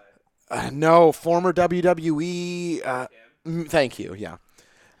 No, former WWE. Thank you. Yeah,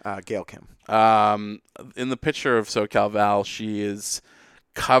 Gail Kim. In the picture of SoCal Val, she is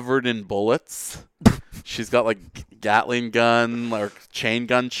covered in bullets. She's got like Gatling gun or chain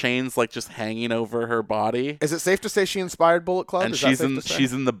gun chains like just hanging over her body. Is it safe to say she inspired Bullet Club? And she's in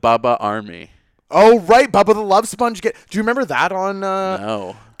the Bubba Army. Oh right, Bubba the Love Sponge. Do you remember that on?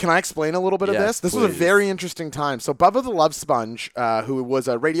 No. Can I explain a little bit of this? This was a very interesting time. So Bubba the Love Sponge, who was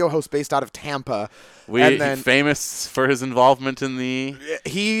a radio host based out of Tampa, famous for his involvement in the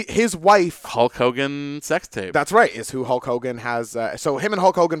his wife Hulk Hogan sex tape. That's right, is who Hulk Hogan has. So him and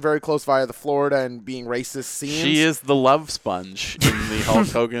Hulk Hogan very close via the Florida and being racist scenes. She is the love sponge in the Hulk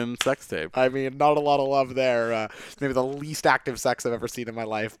Hogan sex tape. I mean, not a lot of love there. Maybe the least active sex I've ever seen in my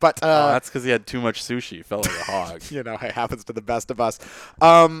life. But that's because he had too much sushi. He felt like a hog. It happens to the best of us.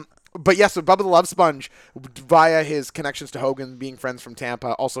 But yes, so Bubba the Love Sponge, via his connections to Hogan, being friends from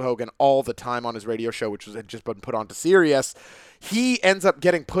Tampa, also Hogan all the time on his radio show, which had just been put on to Sirius, he ends up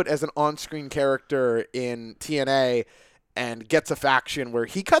getting put as an on-screen character in TNA and gets a faction where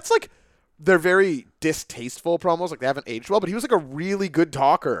he cuts like they're very distasteful promos, like they haven't aged well, but he was like a really good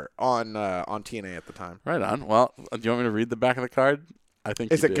talker on TNA at the time. Right on. Well, do you want me to read the back of the card? I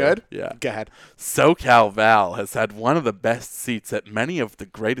think. Is it good? Yeah. Go ahead. SoCal Val has had one of the best seats at many of the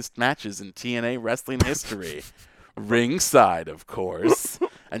greatest matches in TNA wrestling history. Ringside, of course.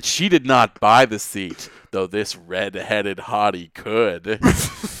 And she did not buy the seat, though this red-headed hottie could.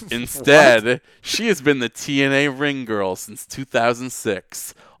 Instead, she has been the TNA ring girl since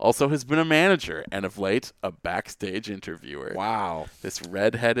 2006. Also has been a manager, and of late, a backstage interviewer. Wow. This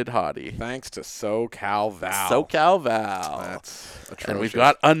red-headed hottie. Thanks to SoCal Val. SoCal Val. That's atrocious. And we've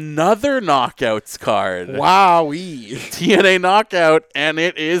got another Knockouts card. Wowee. TNA Knockout, and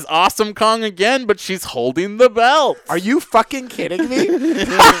it is Awesome Kong again, but she's holding the belt. Are you fucking kidding me?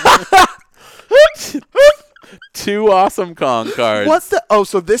 Two Awesome Kong cards. What's the? Oh,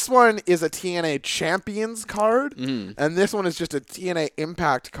 so this one is a TNA Champions card, and this one is just a TNA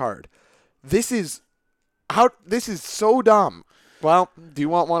Impact card. This is so dumb. Well, do you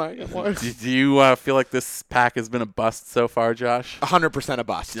want one? I get one. Do you feel like this pack has been a bust so far, Josh? 100% a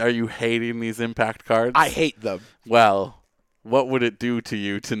bust. Are you hating these Impact cards? I hate them. Well, what would it do to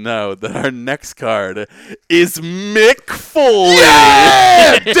you to know that our next card is Mick Foley?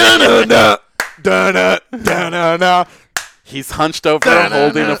 Yeah! Da-na-na, da-na, da-na-na. He's hunched over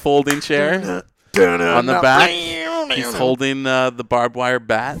holding a folding chair on the back. He's holding the barbed wire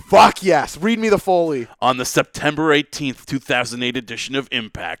bat. Fuck yes. Read me the Foley. On the September 18th, 2008 edition of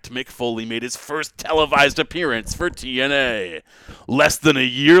Impact, Mick Foley made his first televised appearance for TNA. Less than a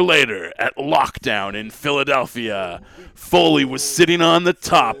year later, at Lockdown in Philadelphia, Foley was sitting on the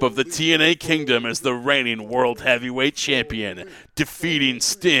top of the TNA Kingdom as the reigning World Heavyweight Champion, defeating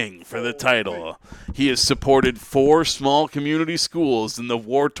Sting for the title. He has supported 4 small community schools in the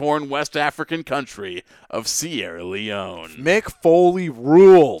war-torn West African country of Sierra Leone. Mick Foley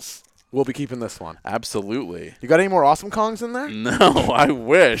rules. We'll be keeping this one. Absolutely. You got any more awesome Kongs in there? No, I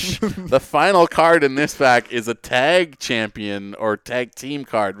wish. The final card in this pack is a tag champion, or tag team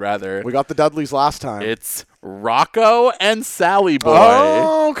card, rather. We got the Dudleys last time. It's Rocco and Sally Boy.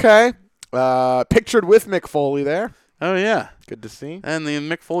 Oh, okay. Pictured with Mick Foley there. Oh, yeah. Good to see. And the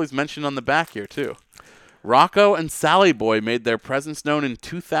Mick Foley's mentioned on the back here, too. Rocco and Sally Boy made their presence known in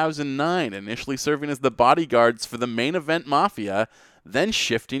 2009, initially serving as the bodyguards for the Main Event Mafia, then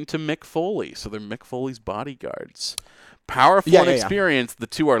shifting to Mick Foley. So they're Mick Foley's bodyguards. Powerful and experienced, the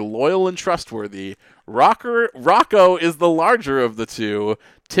two are loyal and trustworthy. Rocco is the larger of the two,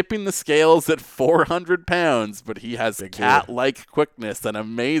 tipping the scales at 400 pounds, but he has cat-like quickness and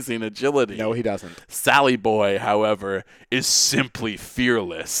amazing agility. No, he doesn't. Sally Boy, however, is simply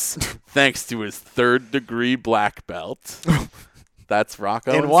fearless, thanks to his 3rd-degree black belt. That's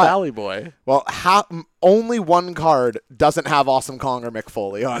Rocco and Sally Boy. Well, only one card doesn't have Awesome Kong or Mick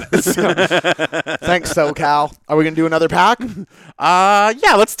Foley on it. So, thanks, SoCal. Are we going to do another pack?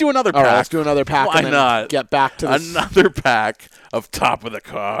 Yeah, let's do another pack. All right, let's do another pack. Why and then not? Get back to this. Another pack of top of the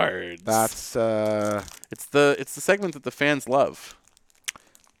cards. That's it's the segment that the fans love,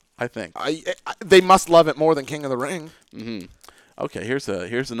 I think. They must love it more than King of the Ring. Mm-hmm. Okay, here's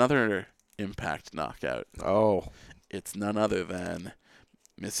another Impact knockout. Oh. It's none other than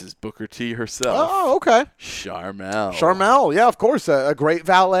Mrs. Booker T herself. Oh, okay. Sharmell, yeah, of course. A great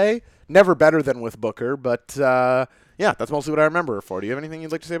valet. Never better than with Booker, but yeah, that's mostly what I remember her for. Do you have anything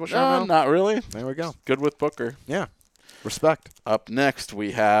you'd like to say about Sharmell? Not really. There we go. Good with Booker. Yeah. Respect. Up next,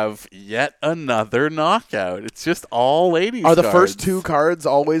 we have yet another knockout. It's just all ladies Are the cards. first 2 cards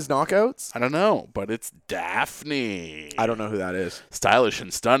always knockouts? I don't know, but it's Daphne. I don't know who that is. Stylish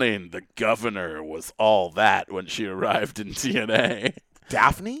and stunning, the governor was all that when she arrived in TNA.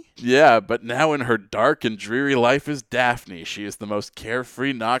 Daphne? Yeah, but now in her dark and dreary life as Daphne, she is the most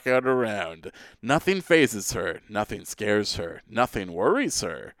carefree knockout around. Nothing phases her, nothing scares her, nothing worries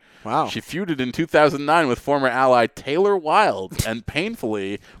her. Wow. She feuded in 2009 with former ally Taylor Wilde and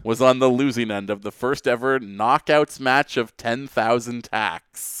painfully was on the losing end of the first ever knockouts match of 10,000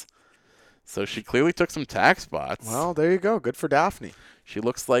 tacks. So she clearly took some tack spots. Well, there you go. Good for Daphne. She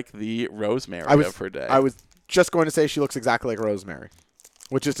looks like the Rosemary of her day. I was just going to say she looks exactly like Rosemary,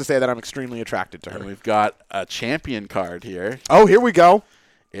 which is to say that I'm extremely attracted to her. And we've got a champion card here. Oh, here we go.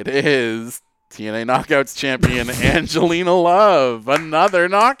 It is TNA Knockouts champion Angelina Love. Another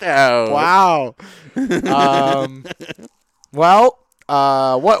knockout. Wow.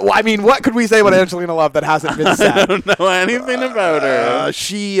 What could we say about Angelina Love that hasn't been said? I don't know anything about her.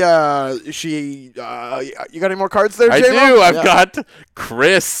 You got any more cards there, J-Mo? I do. I've got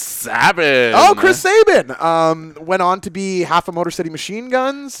Chris Sabin. Oh, Chris Sabin. Went on to be half a Motor City Machine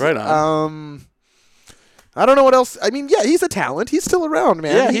Guns. Right on. I don't know what else. I mean, yeah, he's a talent. He's still around,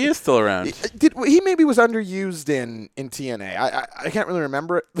 man. Yeah, he is still around. He maybe was underused in TNA. I can't really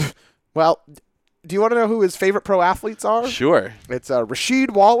remember it. Well, do you want to know who his favorite pro athletes are? Sure. It's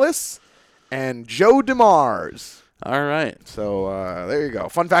Rasheed Wallace and Joe DeMars. All right. So there you go.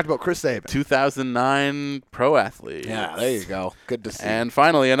 Fun fact about Chris Sabin. 2009 pro athlete. Yeah, there you go. Good to see. And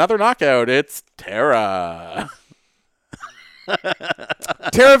finally, another knockout. It's Tara.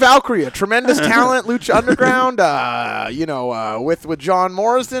 Tara Valkyrie, a tremendous talent, Lucha Underground, with John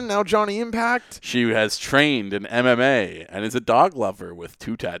Morrison, now Johnny Impact. She has trained in MMA and is a dog lover with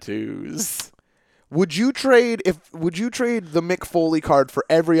 2 tattoos. Would you trade the Mick Foley card for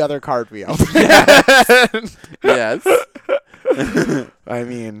every other card we own? Yes. I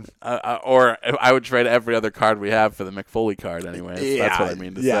mean, or I would trade every other card we have for the Mick Foley card anyways. Yeah, that's what I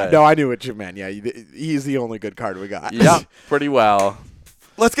mean to say. No, I knew what you meant. Yeah, he's the only good card we got. Yep, pretty well.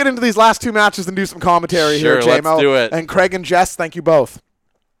 Let's get into these last 2 matches and do some commentary here, J-Mo. Let's do it. And Craig and Jess, thank you both.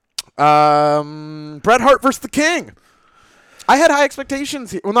 Bret Hart versus The King. I had high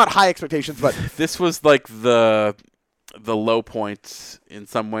expectations. Well, not high expectations, but this was like the low point in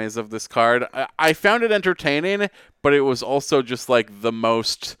some ways of this card. I found it entertaining, but it was also just like the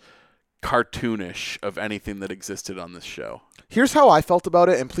most cartoonish of anything that existed on this show. Here's how I felt about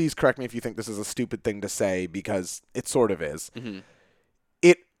it, and please correct me if you think this is a stupid thing to say, because it sort of is. Mm-hmm.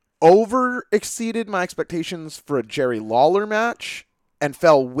 over exceeded my expectations for a Jerry Lawler match and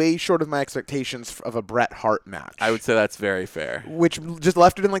fell way short of my expectations of a Bret Hart match. I would say that's very fair. Which just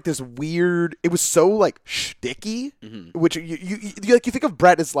left it in like this weird. It was so like shticky, which you think of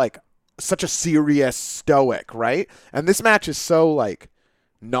Bret as like such a serious stoic, right? And this match is so like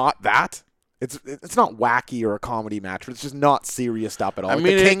not that. It's not wacky or a comedy match, but it's just not serious up at all. I Like,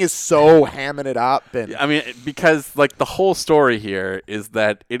 mean, the King is so hamming it up, and I mean, because like the whole story here is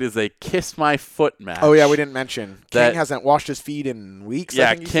that it is a kiss my foot match. oh yeah, we didn't mention That- King hasn't washed his feet in weeks. I Yeah,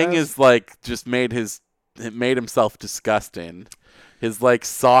 think he King says. is like just made himself disgusting. His like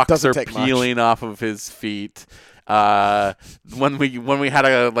socks Doesn't are take much. peeling off of his feet. When we had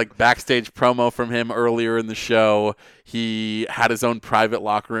a like backstage promo from him earlier in the show, he had his own private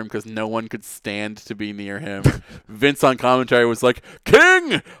locker room because no one could stand to be near him. Vince on commentary was like,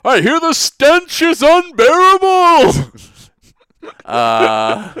 "King, I hear the stench is unbearable."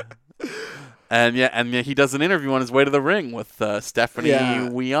 And yeah, he does an interview on his way to the ring with Stephanie Yeah.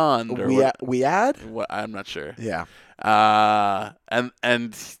 Weond. Or what- we add? I'm not sure. Yeah.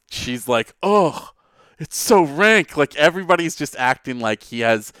 And she's like, "Oh, it's so rank." Like everybody's just acting like he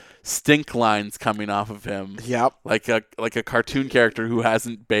has stink lines coming off of him. Yep. Like a cartoon character who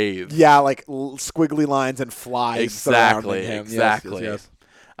hasn't bathed. Yeah, like squiggly lines and flies surrounding him. Exactly. Yes,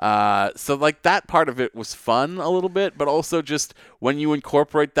 yes. So like that part of it was fun a little bit, but also just when you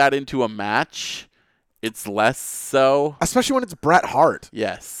incorporate that into a match, it's less so. Especially when it's Bret Hart.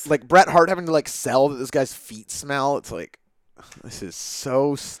 Yes. Like Bret Hart having to like sell that this guy's feet smell. It's like, this is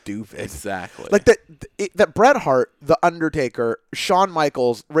so stupid. Exactly. Like that Bret Hart, The Undertaker, Shawn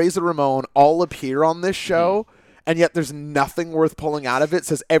Michaels, Razor Ramon all appear on this show, and yet there's nothing worth pulling out of it. It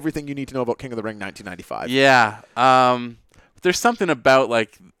says everything you need to know about King of the Ring 1995. Yeah. There's something about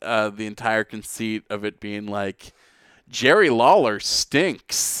like the entire conceit of it being like Jerry Lawler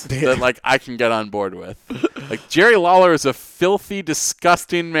stinks that like I can get on board with. Like Jerry Lawler is a filthy,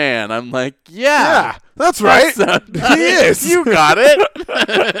 disgusting man. I'm like, yeah, that's right. He is. You got it.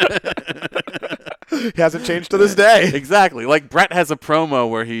 He hasn't changed to this day. Exactly. Like Bret has a promo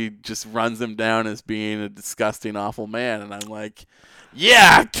where he just runs him down as being a disgusting, awful man, and I'm like,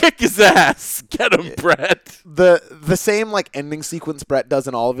 yeah, kick his ass. Get him, Bret. The same like ending sequence Bret does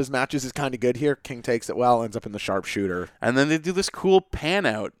in all of his matches is kind of good here. King takes it well, ends up in the sharpshooter. And then they do this cool pan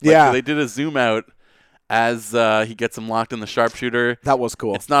out. Yeah. They did a zoom out as he gets him locked in the sharpshooter. That was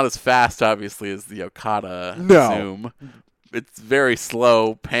cool. It's not as fast, obviously, as the Okada zoom. It's very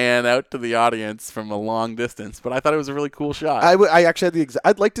slow pan out to the audience from a long distance, but I thought it was a really cool shot. I actually had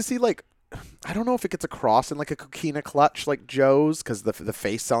I'd like to see like, I don't know if it gets across in like a coquina clutch like Joe's because the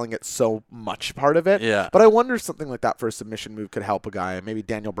face selling it so much part of it. Yeah. But I wonder if something like that for a submission move could help a guy. Maybe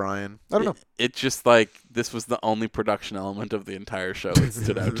Daniel Bryan. I don't know. It just like this was the only production element of the entire show that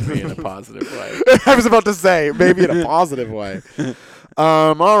stood out to me in a positive way. I was about to say maybe in a positive way.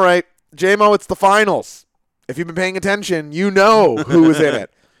 All right, JMO, it's the finals. If you've been paying attention, you know who is in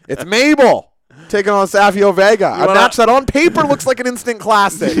it. It's Mabel taking on Savio Vega. A match that on paper looks like an instant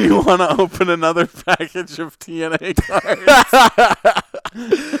classic. Do you want to open another package of TNA cards?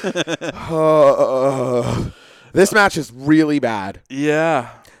 This match is really bad.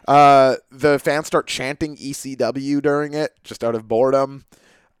 Yeah. The fans start chanting ECW during it, just out of boredom.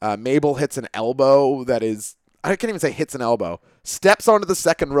 Mabel hits an elbow that is, I can't even say hits an elbow, steps onto the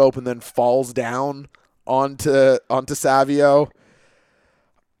second rope and then falls down onto Savio.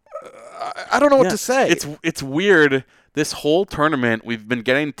 I don't know what to say. It's weird. This whole tournament, we've been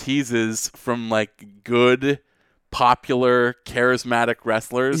getting teases from like good, popular, charismatic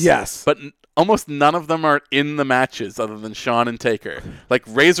wrestlers. Yes. But almost none of them are in the matches other than Shawn and Taker. Like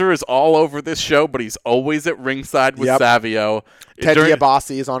Razor is all over this show, but he's always at ringside with Savio. Ted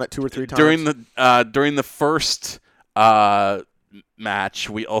DiBiase is on it 2 or 3 times. During the first match,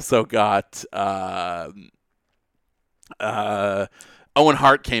 we also got Owen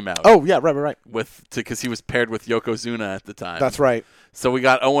Hart came out. Oh yeah, right. Because he was paired with Yokozuna at the time. That's right. So we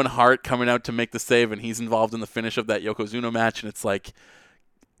got Owen Hart coming out to make the save, and he's involved in the finish of that Yokozuna match. And it's like,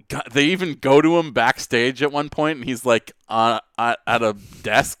 God, they even go to him backstage at one point, and he's like at a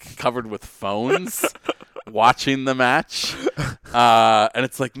desk covered with phones, watching the match. And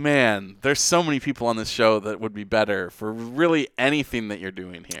it's like, man, there's so many people on this show that would be better for really anything that you're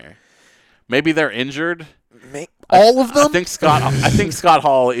doing here. Maybe they're injured. All of them? I think Scott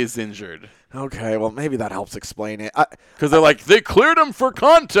Hall is injured. Okay, well maybe that helps explain it. Because they're like, they cleared him for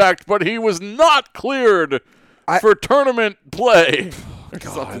contact, but he was not cleared for tournament play. or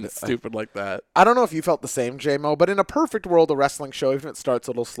something stupid like that. I don't know if you felt the same, J-Mo, but in a perfect world, a wrestling show, even if it starts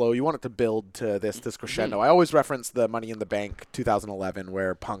a little slow, you want it to build to this crescendo. I always reference the Money in the Bank 2011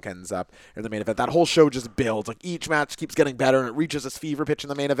 where Punk ends up in the main event. That whole show just builds. Like each match keeps getting better, and it reaches its fever pitch in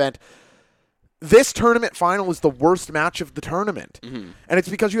the main event. This tournament final is the worst match of the tournament. And it's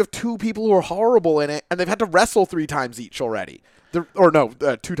because you have two people who are horrible in it, and they've had to wrestle 3 times each already. 2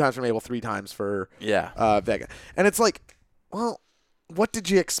 times for Mabel, 3 times for Vega. And it's like, well, what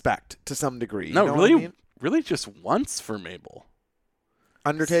did you expect to some degree? No, you know really, what I mean? really just once for Mabel.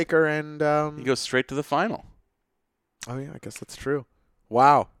 Undertaker and... he goes straight to the final. Oh, yeah, I guess that's true.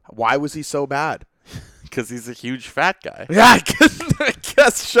 Wow. Why was he so bad? Because he's a huge fat guy. Yeah, I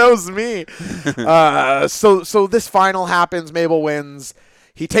guess shows me. So this final happens. Mabel wins.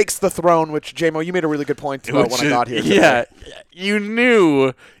 He takes the throne, which, J-Mo, you made a really good point about when I got here. Yeah, you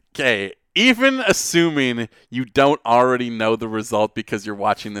knew. Okay, even assuming you don't already know the result because you're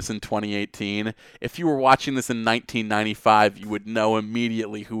watching this in 2018, if you were watching this in 1995, you would know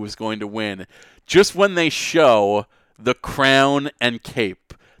immediately who was going to win. Just when they show the crown and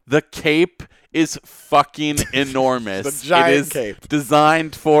cape. The cape is fucking enormous. The giant it is cape.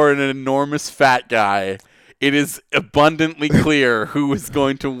 Designed for an enormous fat guy. It is abundantly clear who is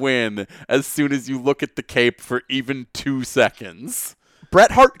going to win as soon as you look at the cape for even 2 seconds.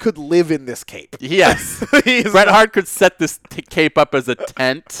 Bret Hart could live in this cape. Yes. Bret Hart could set this cape up as a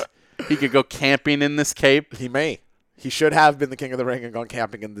tent. He could go camping in this cape. He may. He should have been the King of the Ring and gone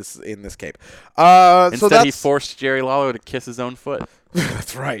camping in this cape. Instead, he forced Jerry Lawler to kiss his own foot.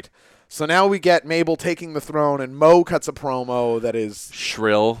 That's right. So now we get Mabel taking the throne, and Mo cuts a promo that is...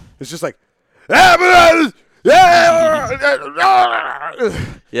 shrill. It's just like... Yeah.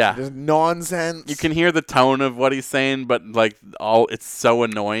 Just nonsense. You can hear the tone of what he's saying, but like it's so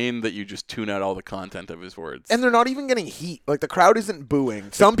annoying that you just tune out all the content of his words. And they're not even getting heat. Like, the crowd isn't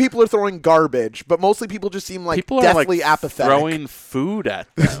booing. Some people are throwing garbage, but mostly people just seem like people deathly are like apathetic. throwing food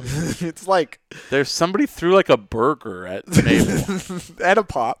at them. It's like... There's somebody threw like a burger at Mabel. and a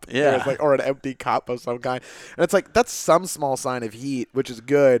pop. Yeah. Like, or an empty cup of some kind. And it's like, that's some small sign of heat, which is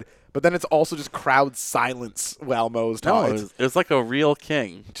good. But then it's also just crowd silence while Mo's talking. No, it was like a real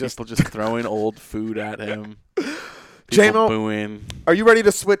king. People just throwing old food at him. J-Mo, booing. Are you ready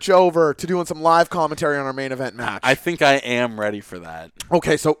to switch over to doing some live commentary on our main event match? I think I am ready for that.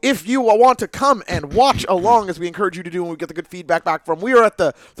 Okay, so if you want to come and watch along, as we encourage you to do and we get the good feedback back from, we are at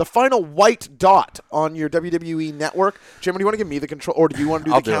the final white dot on your WWE network. Jim, do you want to give me the control, or do you want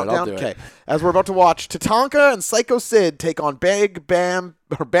to do the countdown? I'll do it. Okay, as we're about to watch Tatanka and Sycho Sid take on Bam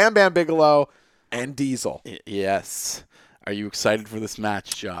Bam Bigelow and Diesel. Yes. Are you excited for this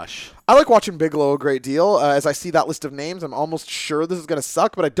match, Josh? I like watching Bigelow a great deal. As I see that list of names, I'm almost sure this is going to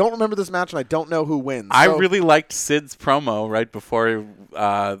suck, but I don't remember this match, and I don't know who wins. I really liked Sid's promo right before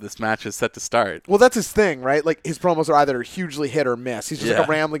this match is set to start. Well, that's his thing, right? Like, his promos are either hugely hit or miss. He's just like a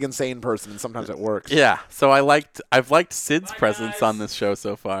rambling, insane person, and sometimes it works. Yeah, so I've liked Sid's presence on this show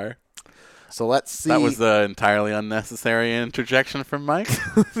so far. So let's see. That was the entirely unnecessary interjection from Mike.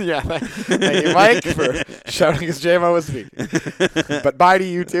 Yeah, thank you, Mike, for shouting his J-Mo was me. But bye to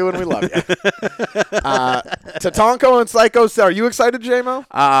you, too, and we love you. Tatanka and Sycho Sid, are you excited, J-Mo?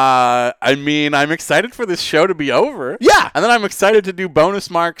 I mean, I'm excited for this show to be over. Yeah. And then I'm excited to do bonus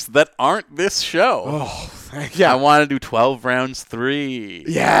marks that aren't this show. Oh, yeah. I want to do 12 rounds 3.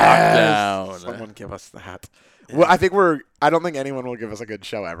 Yes. Lockdown. Someone give us that. Well, I don't think anyone will give us a good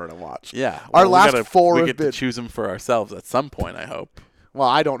show ever to watch. Yeah. Our last four we have get been... to choose them for ourselves at some point, I hope. Well,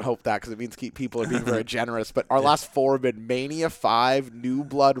 I don't hope that because it means people are being very generous. But our last 4 have been Mania 5, New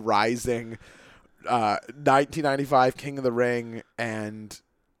Blood Rising, 1995 King of the Ring, and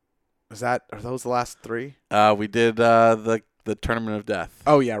are those the last 3? We did the Tournament of Death.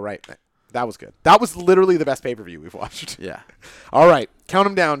 Oh, yeah, right. That was good. That was literally the best pay-per-view we've watched. Yeah. All right. Count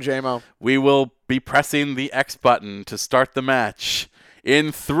them down, J-Mo. We will be pressing the X button to start the match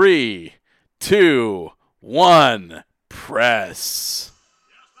in 3, 2, 1, press.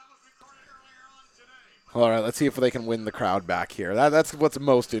 All right, let's see if they can win the crowd back here. That's what's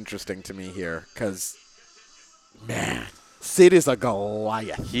most interesting to me here because, man, Sid is a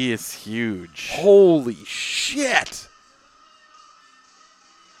Goliath. He is huge. Holy shit.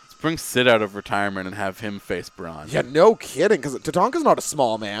 Bring Sid out of retirement and have him face Braun. Yeah, no kidding, because Tatanka's not a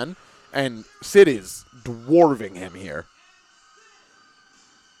small man, and Sid is dwarving him here.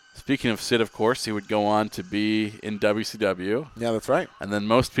 Speaking of Sid, of course, he would go on to be in WCW. Yeah, that's right. And then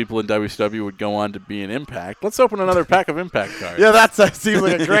most people in WCW would go on to be in Impact. Let's open another pack of Impact cards. Yeah, that seems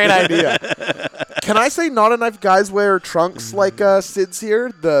like a great idea. Can I say not enough guys wear trunks like Sid's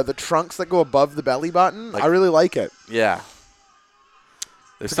here? The trunks that go above the belly button? I really like it. Yeah.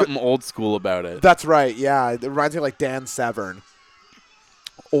 There's something old school about it. That's right, yeah. It reminds me of like Dan Severn.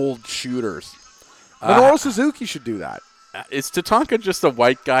 Old shooters. Minoru Suzuki should do that. Is Tatanka just a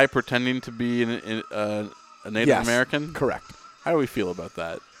white guy pretending to be a Native Yes, American? correct. How do we feel about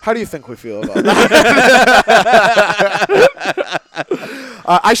that? How do you think we feel about that?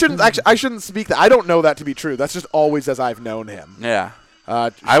 I shouldn't speak that. I don't know that to be true. That's just always as I've known him. Yeah.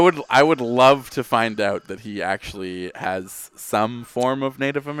 I would love to find out that he actually has some form of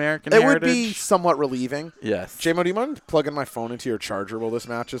Native American It heritage. would be somewhat relieving. Yes. JMO, do you mind plugging my phone into your charger while this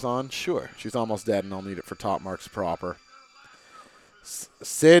match is on? Sure. She's almost dead, and I'll need it for Top Marks proper.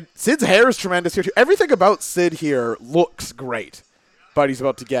 Sid's hair is tremendous here, too. Everything about Sid here looks great, but he's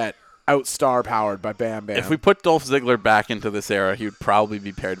about to get out-star powered by Bam Bam. If we put Dolph Ziggler back into this era, he would probably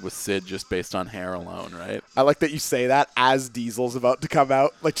be paired with Sid just based on hair alone, right? I like that you say that as Diesel's about to come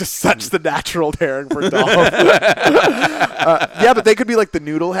out. Like, just such the natural pairing for Dolph. Yeah, but they could be like the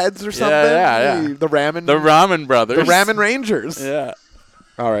Noodle Heads or something. Yeah. The Ramen. The Ramen Brothers. The Ramen Rangers. Yeah.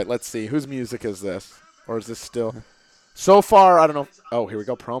 All right, let's see. Whose music is this? Or is this still... So far, I don't know. Oh, here we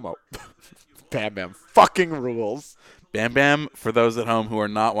go. Promo. Bam Bam fucking rules. Bam Bam, for those at home who are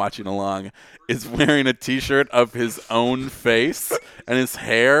not watching along, is wearing a T-shirt of his own face, and his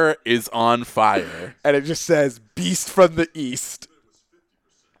hair is on fire. And it just says, Beast from the East.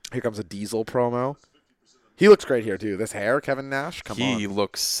 Here comes a Diesel promo. He looks great here, too. This hair, Kevin Nash, come on. He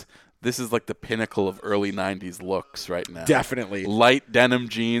looks... This is like the pinnacle of early 90s looks right now. Definitely. Light denim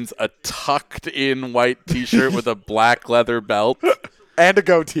jeans, a tucked-in white T-shirt with a black leather belt, And a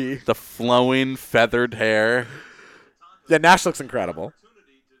goatee. the flowing feathered hair. Yeah, Nash looks incredible.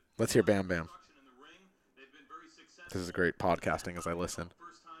 Let's hear Bam Bam. This is great podcasting as I listen.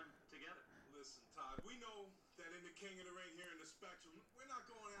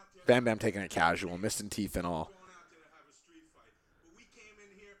 Bam Bam taking it casual, missing teeth and all.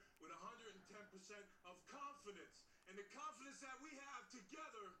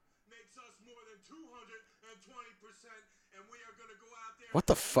 What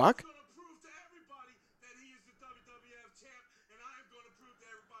the fuck?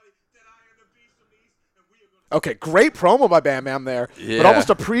 Okay, great promo by Bam Bam there, Yeah. but almost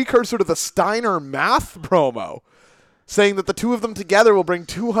a precursor to the Steiner math promo, saying that the two of them together will bring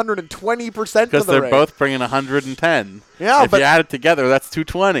 220% to Because the they're ring. both bringing 110. Yeah, if but- you add it together, that's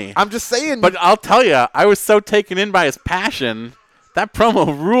 220. I'm just saying, But I'll tell you, I was so taken in by his passion. That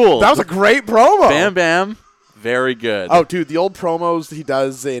promo ruled. that was a great promo. Bam Bam, very good. Oh, dude, the old promos he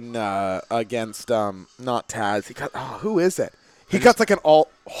does in against not Taz. He cut. Oh, who is it? He cuts like an all.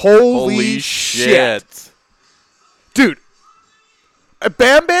 Holy shit, dude!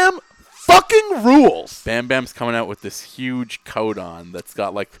 Bam Bam fucking rules. Bam Bam's coming out with this huge coat on that's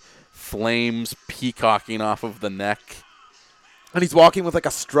got like flames peacocking off of the neck. And he's walking with like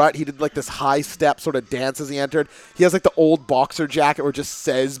a strut. He did like this high step sort of dance as he entered. He has like the old boxer jacket where it just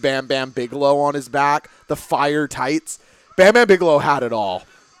says Bam Bam Bigelow on his back. The fire tights. Bam Bam Bigelow had it all.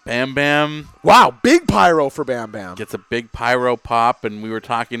 Bam Bam Wow, big pyro for Bam Bam. gets a big pyro pop, and we were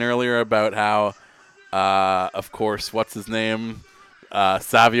talking earlier about how, of course, what's his name?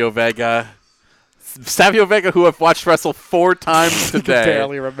 Savio Vega. Savio Vega, who I've watched wrestle 4 times today.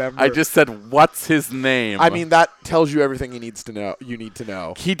 barely remember. I just said, what's his name? I mean, that tells you everything you need to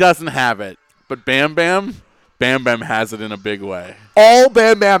know. He doesn't have it, but Bam Bam has it in a big way. All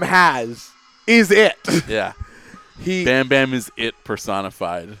Bam Bam has is it. Yeah. Bam Bam is it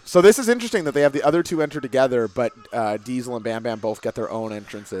personified. So this is interesting that they have the other two enter together, but Diesel and Bam Bam both get their own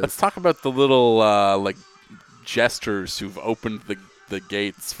entrances. Let's talk about the little like gestures who've opened the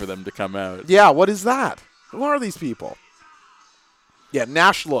gates for them to come out. Yeah, what is that? Who are these people? Yeah,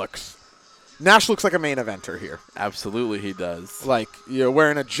 Nash looks like a main eventer here. Absolutely, he does. Like, you're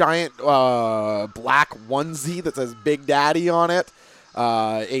wearing a giant black onesie that says Big Daddy on it.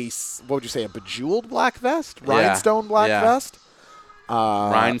 What would you say, a bejeweled black vest? Rhinestone black vest?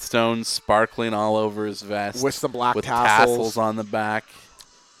 Rhinestones sparkling all over his vest. With some black with tassels. on the back.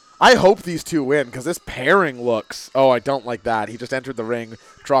 I hope these two win because this pairing looks... Oh, I don't like that. He just entered the ring,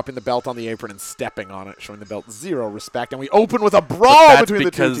 dropping the belt on the apron and stepping on it, showing the belt zero respect. And we open with a brawl between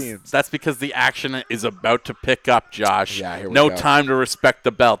the two teams. That's because the action is about to pick up, Josh. Yeah, here we no go. time to respect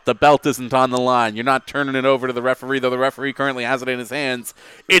the belt. The belt isn't on the line. You're not turning it over to the referee, though the referee currently has it in his hands.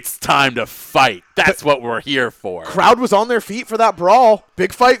 It's time to fight. That's what we're here for. Crowd was on their feet for that brawl.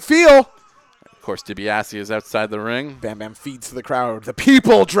 Big fight feel. Of course, DiBiase is outside the ring. Bam Bam feeds to the crowd. The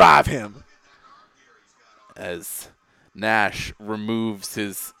people drive him. As Nash removes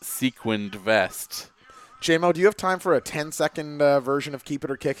his sequined vest. JMO, do you have time for a 10-second version of Keep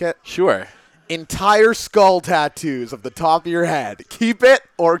It or Kick It? Sure. entire skull tattoos of the top of your head. Keep it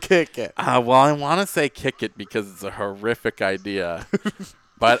or kick it. Well, I want to say kick it because it's a horrific idea.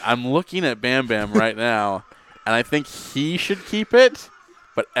 But I'm looking at Bam Bam right now, and I think he should keep it,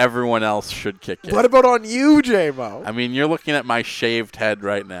 but everyone else should kick it. What about on you, J-Mo? I mean, you're looking at my shaved head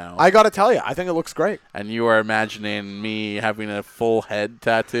right now. I got to tell you, I think it looks great. And you are imagining me having a full head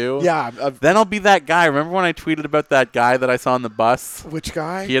tattoo? Yeah. Then I'll be that guy. Remember when I tweeted about that guy that I saw on the bus? Which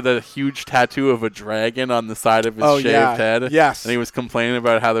guy? He had a huge tattoo of a dragon on the side of his shaved head. Yes. And he was complaining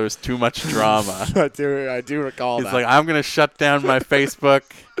about how there was too much drama. I do recall that. He's like, I'm going to shut down my Facebook.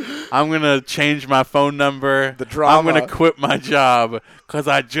 I'm going to change my phone number. The drama. I'm going to quit my job because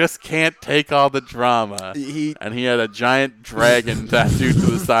I just can't take all the drama. And he had a giant dragon tattooed to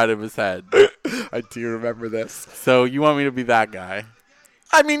the side of his head. I do remember this. So you want me to be that guy?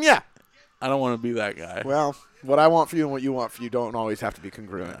 I mean, yeah. I don't want to be that guy. Well, what I want for you and what you want for you don't always have to be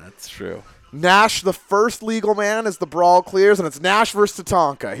congruent. That's true. Nash, the first legal man, as the brawl clears, and it's Nash versus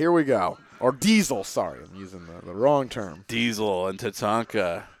Tatanka. Here we go. Or Diesel, sorry. I'm using the wrong term. Diesel and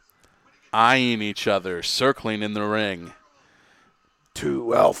Tatanka eyeing each other, circling in the ring.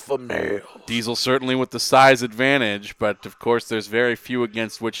 Two alpha males. Diesel certainly with the size advantage, but of course there's very few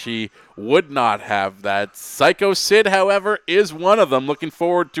against which he would not have that. Sycho Sid, however, is one of them. Looking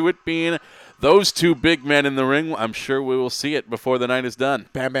forward to it being those two big men in the ring. I'm sure we will see it before the night is done.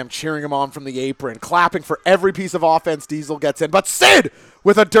 Bam Bam cheering him on from the apron, clapping for every piece of offense Diesel gets in. But Sid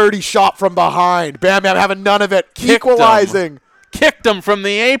with a dirty shot from behind. Bam Bam having none of it, equalizing. Kicked him from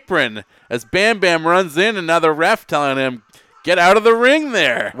the apron as Bam Bam runs in. Another ref telling him, get out of the ring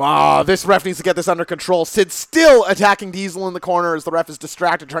there. Wow, this ref needs to get this under control. Sid still attacking Diesel in the corner as the ref is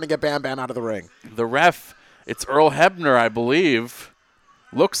distracted trying to get Bam Bam out of the ring. The ref, it's Earl Hebner, I believe.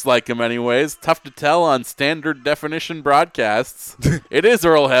 Looks like him anyways. Tough to tell on standard definition broadcasts. It is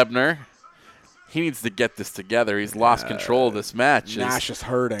Earl Hebner. He needs to get this together. He's lost control of this match. Nash is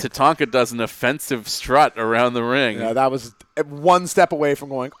hurting. Tatanka does an offensive strut around the ring. Yeah, that was one step away from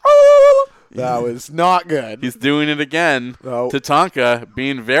going, oh! That was not good. He's doing it again. No. Tatanka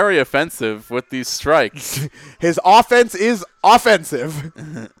being very offensive with these strikes. His offense is offensive.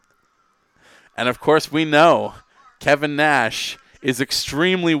 And, of course, we know Kevin Nash is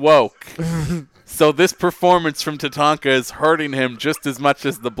extremely woke. So this performance from Tatanka is hurting him just as much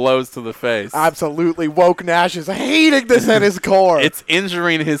as the blows to the face. Absolutely. Woke Nash is hating this at his core. It's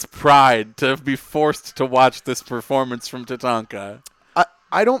injuring his pride to be forced to watch this performance from Tatanka.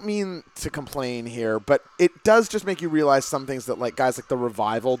 I don't mean to complain here, but it does just make you realize some things that like guys like the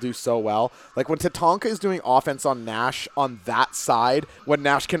Revival do so well. Like when Tatanka is doing offense on Nash on that side, when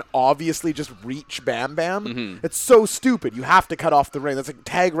Nash can obviously just reach Bam Bam, it's so stupid. You have to cut off the ring. That's like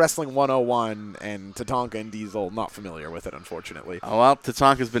Tag Wrestling 101, and Tatanka and Diesel not familiar with it, unfortunately. Oh, well,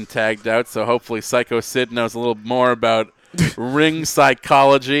 Tatanka's been tagged out, so hopefully Sycho Sid knows a little more about ring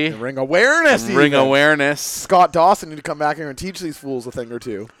psychology. Ring awareness. Ring awareness. Scott Dawson need to come back here and teach these fools a thing or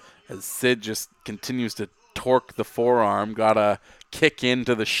two. As Sid just continues to torque the forearm, got a kick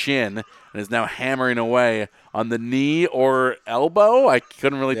into the shin, and is now hammering away on the knee or elbow. I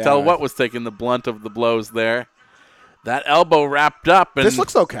couldn't really tell what was taking the blunt of the blows there. That elbow wrapped up. And this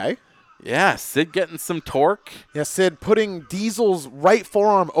looks okay. Yeah, Sid getting some torque. Yeah, Sid putting Diesel's right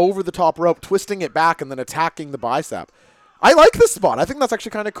forearm over the top rope, twisting it back, and then attacking the bicep. I like this spot. I think that's actually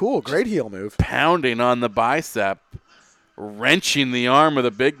kind of cool. Great heel move. Pounding on the bicep, wrenching the arm of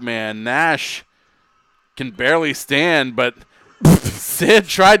the big man. Nash can barely stand, but Sid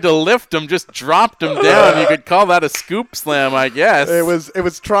tried to lift him, just dropped him down. You could call that a scoop slam, I guess. It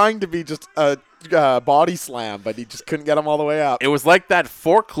was trying to be just a body slam, but he just couldn't get him all the way up. It was like that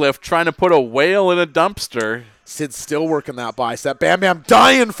forklift trying to put a whale in a dumpster. Sid's still working that bicep. Bam Bam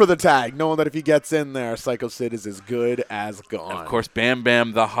dying for the tag, knowing that if he gets in there, Sycho Sid is as good as gone. Of course, Bam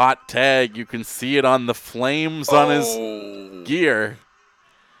Bam, the hot tag. You can see it on the flames on his gear.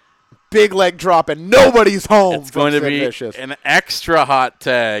 Big leg drop, and nobody's home. It's going to be an extra hot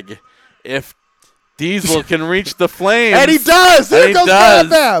tag if Diesel can reach the flames. And he does! Here goes Bam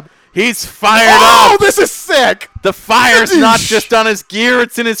Bam! He's fired up. Oh, this is sick! The fire's not just on his gear,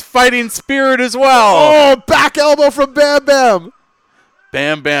 it's in his fighting spirit as well. Oh, back elbow from Bam Bam.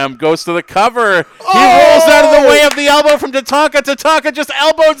 Bam Bam goes to the cover. He rolls out of the way of the elbow from Tatanka. Tatanka just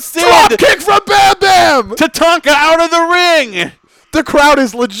elbowed Sid. Drop kick from Bam Bam. Tatanka out of the ring. The crowd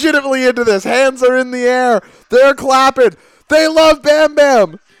is legitimately into this. Hands are in the air. They're clapping. They love Bam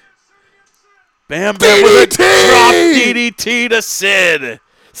Bam. Bam Bam with a drop DDT to Sid.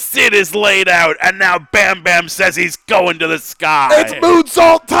 Sid is laid out, and now Bam Bam says he's going to the sky. It's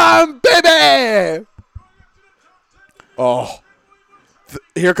moonsault time, baby! Oh,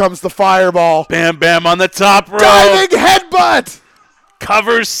 Here comes the fireball. Bam Bam on the top rope. Diving headbutt.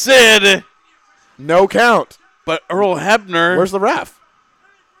 Covers Sid. No count. But Earl Hebner Where's the ref?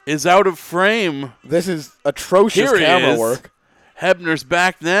 is out of frame. This is atrocious Here he camera is. work. Hebner's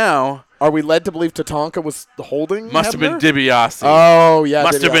back now. Are we led to believe Tatanka was holding Must have been Hebner? DiBiase. Oh, yeah.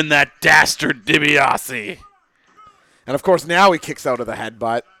 Must have DiBiase. been that dastard DiBiase. And, of course, now he kicks out of the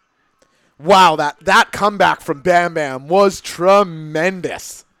headbutt. Wow, that comeback from Bam Bam was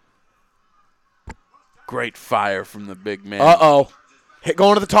tremendous. Great fire from the big man. Uh-oh.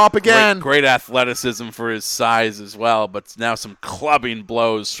 Going to the top again. Great athleticism for his size as well, but now some clubbing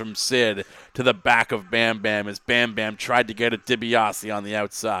blows from Sid to the back of Bam Bam as Bam Bam tried to get a DiBiase on the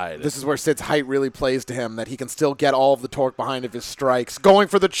outside. This is where Sid's height really plays to him, that he can still get all of the torque behind of his strikes. Going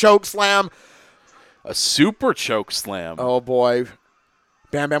for the choke slam. A super choke slam. Oh, boy.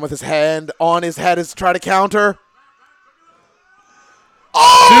 Bam Bam with his hand on his head is to try to counter.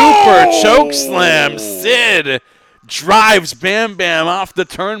 Super choke slam. Sid drives Bam Bam off the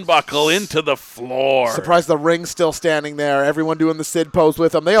turnbuckle into the floor. Surprised the ring's still standing there. Everyone doing the Sid pose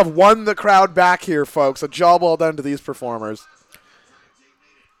with him. They have won the crowd back here, folks. A job well done to these performers.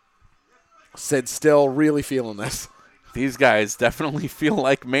 Sid's still really feeling this. These guys definitely feel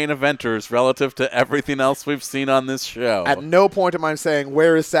like main eventers relative to everything else we've seen on this show. At no point am I saying,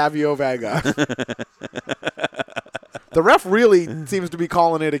 where is Savio Vega? The ref really seems to be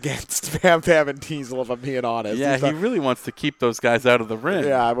calling it against Bam Bam and Diesel, if I'm being honest. Yeah, he really wants to keep those guys out of the ring.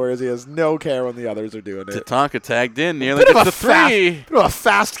 Yeah, whereas he has no care when the others are doing it. Tatanka tagged in, nearly gets the three. Bit of a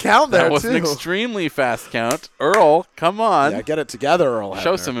fast count there, That was too. an extremely fast count. Earl, come on. Yeah, get it together, Earl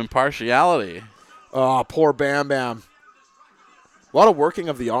Show Hebner. some impartiality. Oh, poor Bam Bam. A lot of working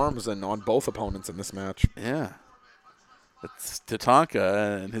of the arms on both opponents in this match. Yeah. It's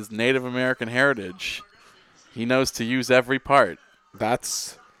Tatanka and his Native American heritage. He knows to use every part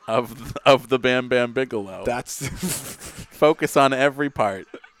That's of the Bam Bam Bigelow. Focus on every part.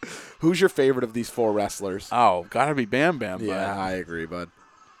 Who's your favorite of these four wrestlers? Oh, gotta be Bam Bam. Bud. Yeah, I agree, bud.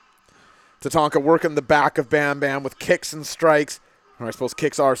 Tatanka working the back of Bam Bam with kicks and strikes. Or I suppose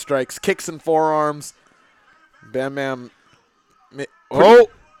kicks are strikes. Kicks and forearms. Bam Bam.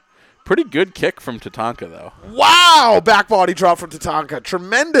 Pretty good kick from Tatanka, though. Wow! Back body drop from Tatanka.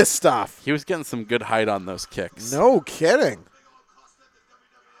 Tremendous stuff. He was getting some good height on those kicks. No kidding.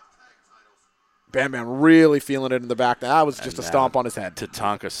 Bam Bam really feeling it in the back. That was just a stomp on his head.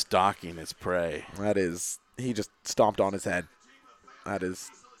 Tatanka stalking his prey. That is, he just stomped on his head. That is,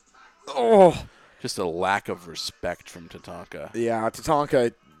 oh. Just a lack of respect from Tatanka. Yeah,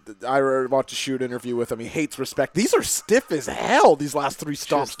 Tatanka, I watched a shoot interview with him. He hates respect. These are stiff as hell, these last three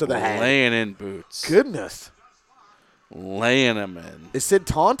stomps Just to the head. laying in boots. Goodness. Laying him in. Is Sid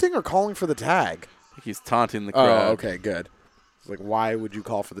taunting or calling for the tag? I think he's taunting the crowd. Oh, okay, good. It's like, why would you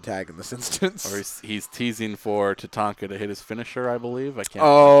call for the tag in this instance? Or he's teasing for Tatanka to hit his finisher, I believe. I can't.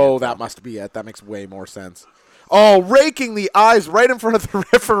 Oh, that must be it. That makes way more sense. Oh, raking the eyes right in front of the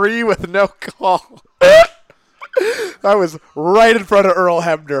referee with no call. That was right in front of Earl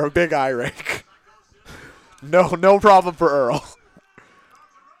Hebner, a big eye rake. No problem for Earl.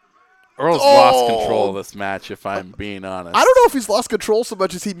 Earl's lost control of this match, if I'm being honest. I don't know if he's lost control so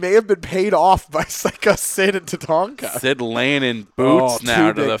much as he may have been paid off by Sycho Sid and Tatanka. Sid laying in boots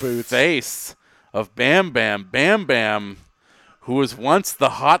now two to the big boots. face of Bam Bam. Bam Bam, who was once the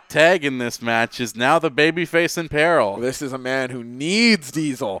hot tag in this match, is now the babyface in peril. This is a man who needs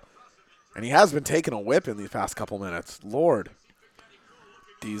Diesel. And he has been taking a whip in these past couple minutes. Lord.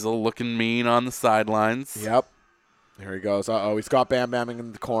 Diesel looking mean on the sidelines. Yep. Here he goes. Uh-oh, he's got Bam Bam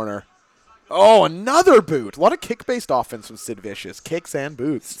in the corner. Oh, another boot. A lot of kick-based offense from Sid Vicious. Kicks and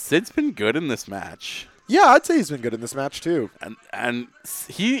boots. Sid's been good in this match. Yeah, I'd say he's been good in this match, too. And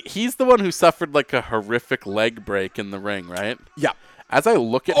he's the one who suffered like a horrific leg break in the ring, right? Yeah. As I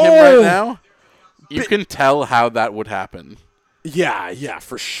look at him right now, you can tell how that would happen. Yeah,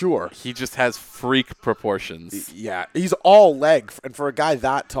 for sure. He just has freak proportions. Yeah, he's all leg. And for a guy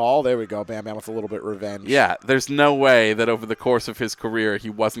that tall, there we go. Bam Bam with a little bit of revenge. Yeah, there's no way that over the course of his career he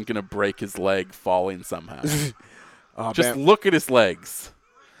wasn't going to break his leg falling somehow. Just look at his legs.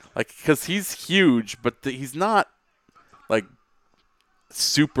 Like, because he's huge, but he's not, like,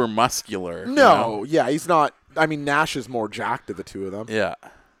 super muscular. No, yeah, he's not. I mean, Nash is more jacked of the two of them. Yeah.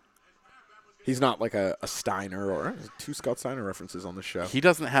 He's not like a Steiner or two Scott Steiner references on the show. He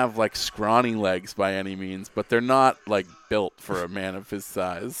doesn't have, like, scrawny legs by any means, but they're not, like, built for a man of his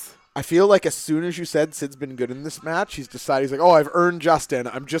size. I feel like as soon as you said Sid's been good in this match, he's decided, he's like, oh, I've earned Justin.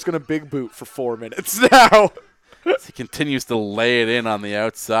 I'm just going to big boot for 4 minutes now. As he continues to lay it in on the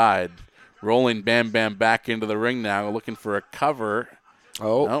outside, rolling Bam Bam back into the ring now, looking for a cover.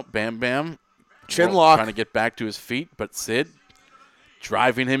 Oh, No, Bam Bam. chin lock. Trying to get back to his feet, but Sid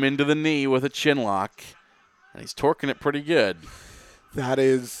driving him into the knee with a chin lock. And he's torquing it pretty good. That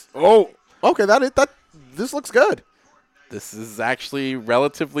is. Oh, okay. This looks good. This is actually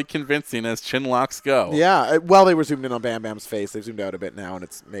relatively convincing as chin locks go. Yeah. Well, they were zoomed in on Bam Bam's face. They've zoomed out a bit now, and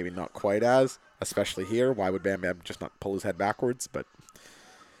it's maybe not quite as, especially here. Why would Bam Bam just not pull his head backwards? But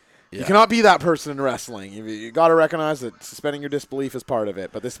you cannot be that person in wrestling. You got to recognize that suspending your disbelief is part of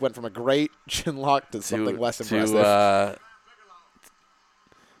it. But this went from a great chin lock to something less impressive.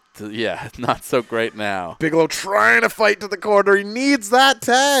 Yeah, not so great now. Bigelow trying to fight to the corner. He needs that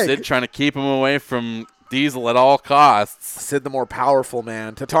tag. Sid trying to keep him away from Diesel at all costs. Sid, the more powerful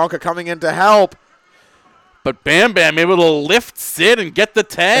man. Tatanka coming in to help. But Bam Bam able to lift Sid and get the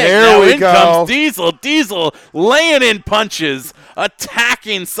tag. There now we in go. comes Diesel. Diesel laying in punches,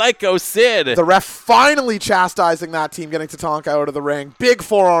 attacking Sycho Sid. The ref finally chastising that team, getting Tatanka out of the ring. Big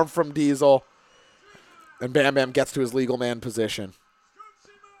forearm from Diesel. And Bam Bam gets to his legal man position.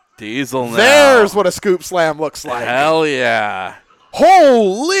 Diesel now. There's what a scoop slam looks like. Hell yeah.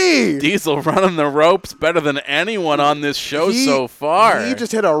 Holy! Diesel running the ropes better than anyone on this show so far. He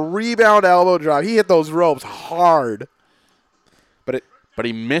just hit a rebound elbow drop. He hit those ropes hard. But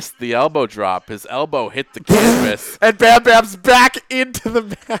he missed the elbow drop. His elbow hit the canvas. And Bam Bam's back into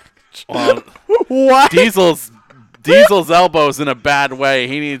the match. Well, What? Diesel's elbow's in a bad way.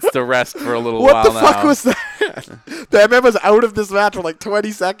 He needs to rest for a little What while the now. fuck was that? Bam Bam was out of this match for like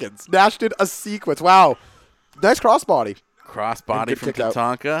 20 seconds. Nash did a sequence. Wow. Nice crossbody. Crossbody Good from kick out.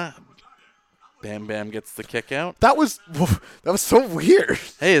 Tatanka. Bam Bam gets the kick out. That was so weird.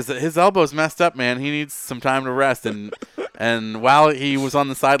 Hey, his elbow's messed up, man. He needs some time to rest. And while he was on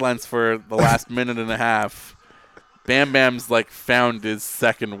the sidelines for the last minute and a half, Bam Bam's found his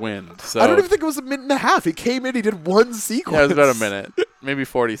second wind. So I don't even think it was a minute and a half. He came in, he did one sequence. yeah, it was about a minute, maybe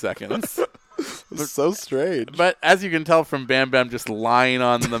 40 seconds. It's so strange. But as you can tell from Bam Bam just lying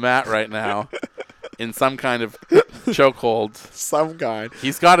on the mat right now in some kind of chokehold, Some kind.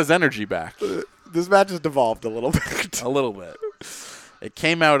 he's got his energy back. This match has devolved a little bit. A little bit. It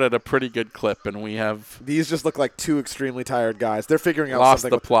came out at a pretty good clip, and we have These just look like two extremely tired guys. They're figuring out lost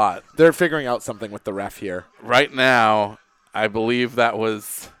something. the plot. They're figuring out something with the ref here. Right now, I believe that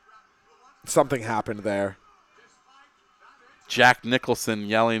was Something happened there. Jack Nicholson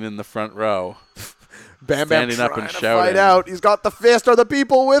yelling in the front row. Bam Bam Standing up trying and to shouting. fight out. He's got the fist. Are the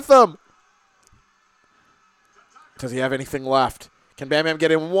people with him? Does he have anything left? Can Bam Bam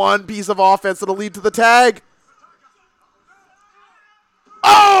get in one piece of offense that'll lead to the tag?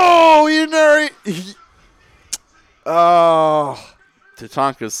 Oh, oh,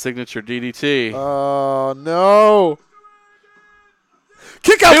 Tatanka's signature DDT. oh no!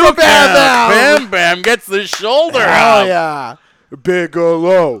 Kick out Two for Bam count. Bam! Bam Bam gets the shoulder Oh up. yeah!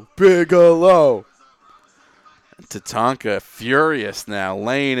 Bigelow. Tatanka furious now,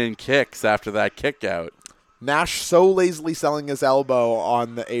 laying in kicks after that kick out. Nash so lazily selling his elbow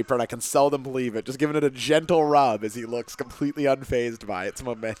on the apron, I can seldom believe it. Just giving it a gentle rub as he looks completely unfazed by its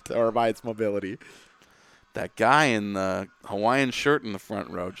by its mobility. That guy in the Hawaiian shirt in the front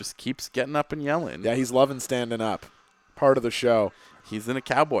row just keeps getting up and yelling. Yeah, he's loving standing up. Part of the show. He's in a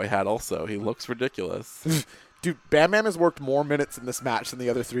cowboy hat also. He looks ridiculous. Dude, Bam Bam has worked more minutes in this match than the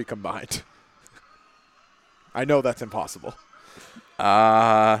other three combined. I know that's impossible.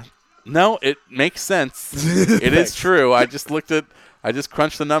 No, it makes sense. It is true. I just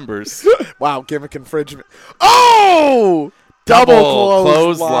crunched the numbers. Wow, gimmick infringement. Oh! Double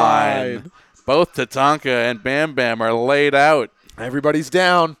clothesline. Both Tatanka and Bam Bam are laid out. Everybody's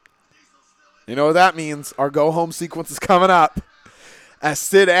down. You know what that means. Our go-home sequence is coming up. As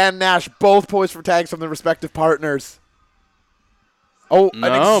Sid and Nash both poised for tags from their respective partners. Oh, an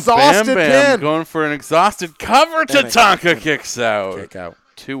exhausted Bam Bam pin. going for an exhausted cover. Tatanka kicks out. Kick out.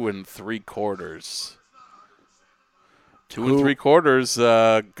 2 3/4. 2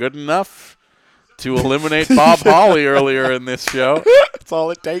 3/4, good enough to eliminate Bob Holly earlier in this show. That's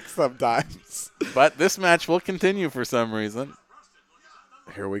all it takes sometimes. But this match will continue for some reason.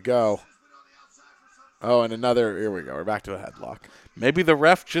 Here we go. Oh, and another. Here we go. We're back to a headlock. Maybe the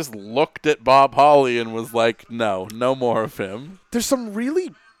ref just looked at Bob Holly and was like, no more of him. There's some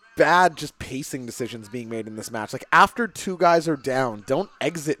really bad just pacing decisions being made in this match. Like, after two guys are down, don't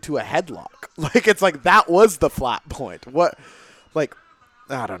exit to a headlock. Like, it's like that was the flat point. What? Like,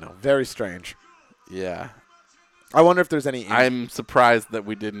 I don't know. Very strange. Yeah. I wonder if there's any. I'm surprised that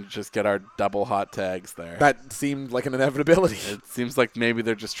we didn't just get our double hot tags there. That seemed like an inevitability. It seems like maybe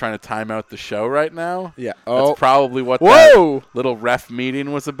they're just trying to time out the show right now. Yeah. That's probably what Whoa! that little ref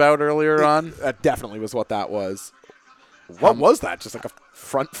meeting was about earlier on. That definitely was what that was. What was that? Just like a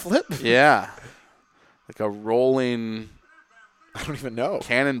front flip? Yeah. Like a rolling I don't even know.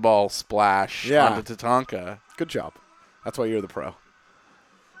 cannonball splash onto Tatanka. Good job. That's why you're the pro.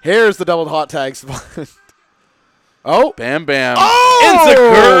 Here's the double hot tag spot. Oh. Bam Bam. Oh!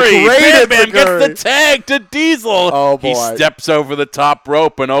 Enziguri. Great Bam Bam Enziguri. gets the tag to Diesel. Oh, boy. He steps over the top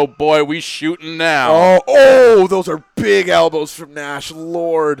rope, and oh, boy, we shooting now. Oh, those are big elbows from Nash.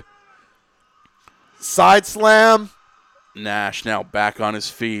 Lord. Side slam. Nash now back on his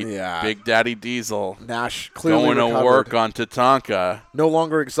feet. Yeah. Big Daddy Diesel. Nash clearly going to recovered. work on Tatanka. No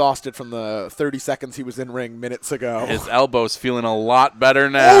longer exhausted from the 30 seconds he was in ring minutes ago. His elbow's feeling a lot better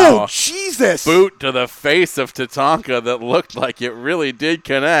now. Oh, Jesus. Boot to the face of Tatanka that looked like it really did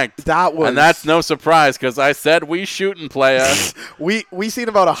connect. That was... And that's no surprise because I said we shooting, playa. we seen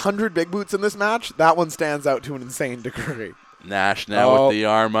about 100 big boots in this match. That one stands out to an insane degree. Nash now with the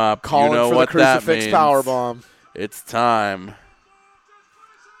arm up. Calling you know for what the that crucifix means. powerbomb. It's time.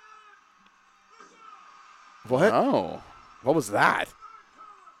 What? Oh. What was that?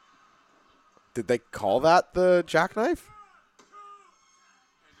 Did they call that the jackknife?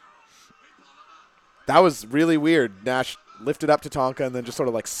 That was really weird. Nash lifted up Tatanka and then just sort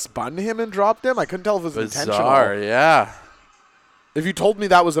of like spun him and dropped him. I couldn't tell if it was intentional. Bizarre, yeah. If you told me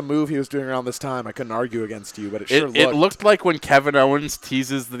that was a move he was doing around this time, I couldn't argue against you, but It looked like when Kevin Owens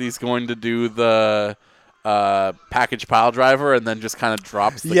teases that he's going to do the package pile driver and then just kind of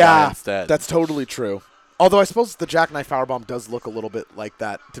drops the guy instead. That's totally true. Although I suppose the jackknife powerbomb does look a little bit like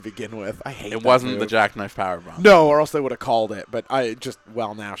that to begin with. I hate it. That Wasn't move. the jackknife powerbomb. No, or else they would have called it. But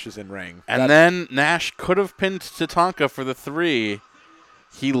Nash is in ring. And then Nash could have pinned Tatanka for the 3.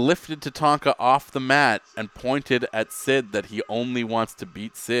 He lifted Tatanka off the mat and pointed at Sid that he only wants to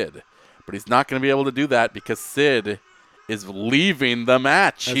beat Sid. But he's not going to be able to do that because Sid is leaving the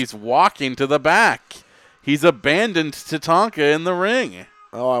match. He's walking to the back. He's abandoned Tatanka in the ring.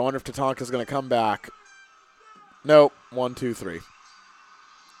 Oh, I wonder if Tatanka's going to come back. Nope. 1, 2, 3.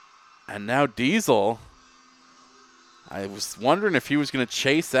 And now Diesel. I was wondering if he was going to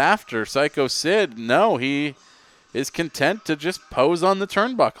chase after Sycho Sid. No, he is content to just pose on the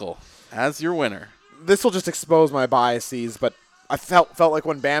turnbuckle as your winner. This will just expose my biases, but I felt like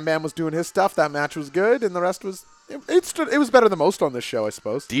when Bam Bam was doing his stuff, that match was good, and the rest was it was better than most on this show, I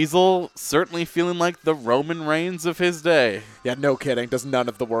suppose. Diesel certainly feeling like the Roman Reigns of his day. Yeah, no kidding. Does none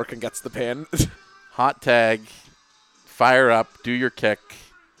of the work and gets the pin. Hot tag. Fire up. Do your kick.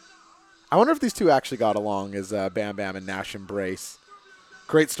 I wonder if these two actually got along as Bam Bam and Nash embrace.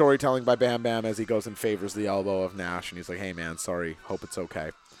 Great storytelling by Bam Bam as he goes and favors the elbow of Nash, and he's like, hey, man, sorry. Hope it's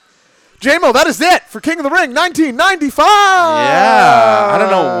okay. J-Mo, that is it for King of the Ring 1995! Yeah. I don't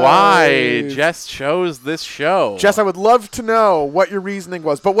know why Jess chose this show. Jess, I would love to know what your reasoning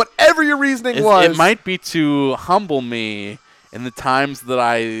was, but whatever your reasoning was... It might be to humble me in the times that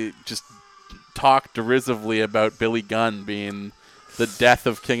I just talk derisively about Billy Gunn being the death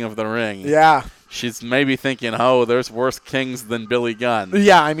of King of the Ring. Yeah. She's maybe thinking, oh, there's worse kings than Billy Gunn.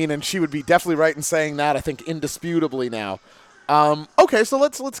 Yeah, I mean, and she would be definitely right in saying that, I think, indisputably now. Okay, so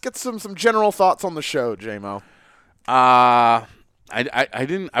let's get some general thoughts on the show, J-Mo. I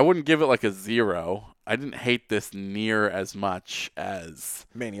wouldn't give it like a 0. I didn't hate this near as much as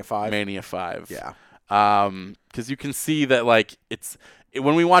Mania 5. Mania 5. Yeah. Because you can see that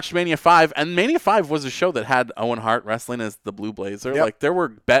when we watched Mania 5, and Mania 5 was a show that had Owen Hart wrestling as the Blue Blazer. Yep. Like there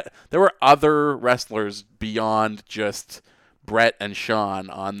were other wrestlers beyond just Brett and Sean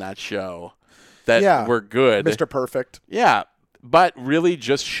on that show that were good. Mr. Perfect. Yeah, but really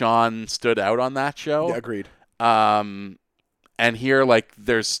just Sean stood out on that show. Yeah, agreed. And here,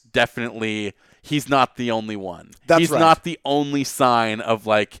 there's definitely he's not the only one. He's right. not the only sign of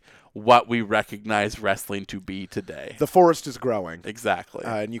what we recognize wrestling to be today. The forest is growing. Exactly.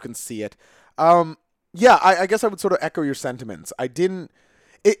 And you can see it. I guess I would sort of echo your sentiments.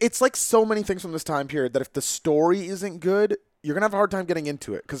 It's like so many things from this time period that if the story isn't good, you're going to have a hard time getting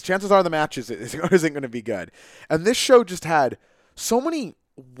into it because chances are the match isn't going to be good. And this show just had so many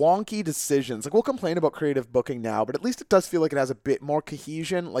wonky decisions. We'll complain about creative booking now, but at least it does feel like it has a bit more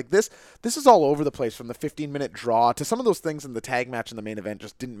cohesion. This is all over the place from the 15-minute draw to some of those things in the tag match in the main event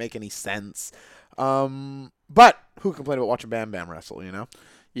just didn't make any sense. But who complained about watching Bam Bam wrestle, you know?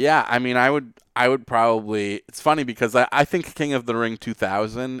 Yeah, I mean, I would probably... It's funny because I think King of the Ring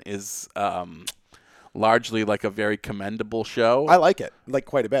 2000 is largely a very commendable show. I like it,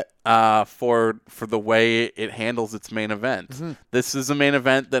 quite a bit. For the way it handles its main event. Mm-hmm. This is a main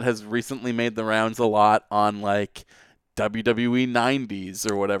event that has recently made the rounds a lot on WWE 90s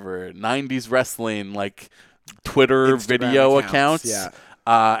or whatever, 90s wrestling, Twitter Instagram video accounts. Yeah.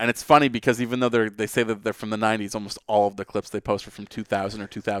 And it's funny because even though they say that they're from the 90s, almost all of the clips they post are from 2000 or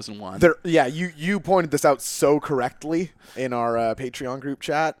 2001. You pointed this out so correctly in our Patreon group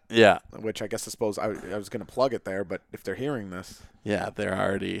chat. Yeah. Which I suppose I was going to plug it there, but if they're hearing this. Yeah, they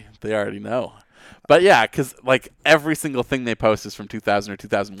already know. But yeah, because like every single thing they post is from 2000 or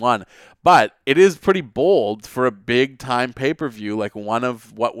 2001. But it is pretty bold for a big time pay-per-view, like one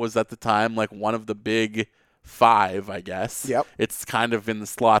of what was at the time like one of the big 5, I guess. Yep. It's kind of in the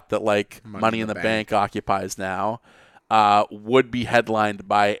slot that like Money in the Bank occupies now. Would be headlined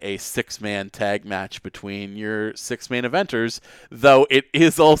by a 6-man tag match between your 6 main eventers, though it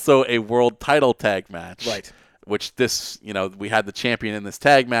is also a world title tag match. Right. Which we had the champion in this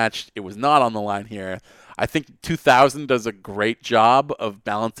tag match. It was not on the line here. I think 2000 does a great job of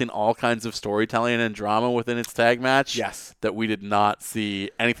balancing all kinds of storytelling and drama within its tag match. Yes. That we did not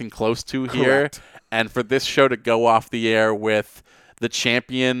see anything close to Correct. here. And for this show to go off the air with the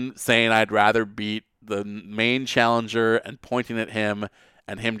champion saying, I'd rather beat the main challenger and pointing at him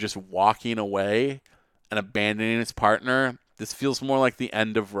and him just walking away and abandoning his partner, this feels more like the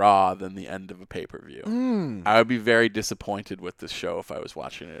end of Raw than the end of a pay-per-view. I would be very disappointed with this show if I was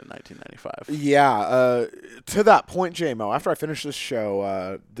watching it in 1995. Yeah. To that point, JMO, after I finished this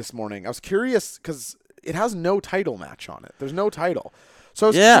show this morning, I was curious because it has no title match on it. There's no title. So I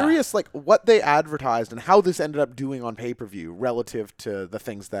was curious like what they advertised and how this ended up doing on pay-per-view relative to the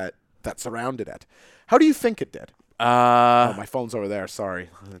things that surrounded it. How do you think it did? My phone's over there. Sorry.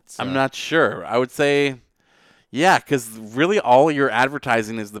 I'm not sure. I would say... Yeah, because really all your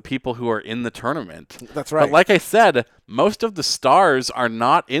advertising is the people who are in the tournament. That's right. But like I said, most of the stars are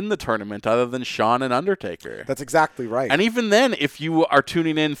not in the tournament other than Shawn and Undertaker. That's exactly right. And even then, if you are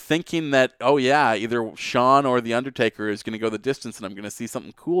tuning in thinking that, oh yeah, either Shawn or The Undertaker is going to go the distance and I'm going to see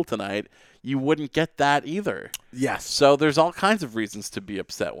something cool tonight, you wouldn't get that either. Yes. So there's all kinds of reasons to be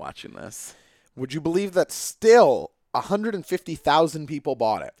upset watching this. Would you believe that still 150,000 people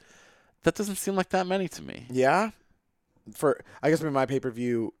bought it? That doesn't seem like that many to me. Yeah. I guess my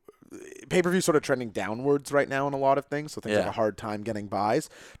pay-per-view sort of trending downwards right now in a lot of things, so things have a hard time getting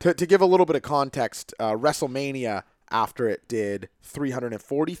buys. To give a little bit of context, WrestleMania after it did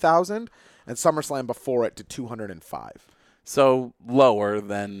 340,000, and SummerSlam before it did 205. So lower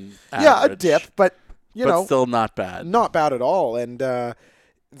than average. Yeah, a dip, but but still not bad. Not bad at all. And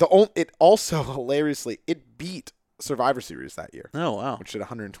it also hilariously it beat Survivor Series that year. Oh, wow. Which did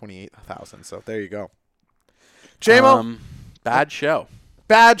 128,000. So there you go. JMO. Bad show.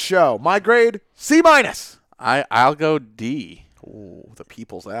 Bad show. My grade, C-. I'll go D. Ooh, the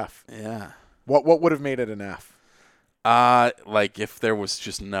people's F. Yeah. What would have made it an F? Like if there was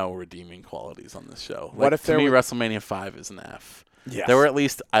just no redeeming qualities on this show. What if to me, WrestleMania 5 is an F. Yes. There were at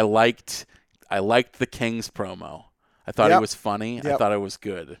least I liked the King's promo. I thought he was funny. Yep. I thought it was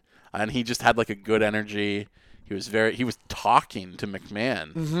good. And he just had like a good energy. He was talking to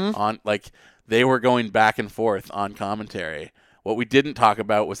McMahon on like they were going back and forth on commentary. What we didn't talk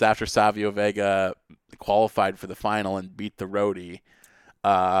about was after Savio Vega qualified for the final and beat the roadie,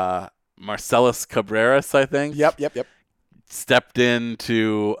 Marcellus Cabreras, I think. Yep. Stepped in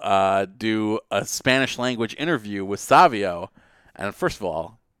to do a Spanish language interview with Savio. And first of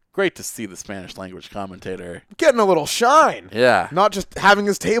all, great to see the Spanish language commentator getting a little shine. Yeah. Not just having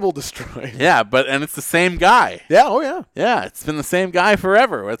his table destroyed. Yeah, and it's the same guy. Yeah, oh yeah. Yeah, it's been the same guy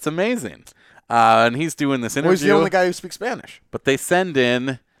forever. It's amazing. And he's doing this interview. Well, he's the only guy who speaks Spanish. But they send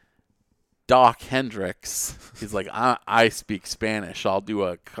in Doc Hendricks. He's like, I speak Spanish. I'll do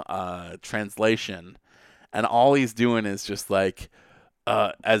a translation. And all he's doing is just like,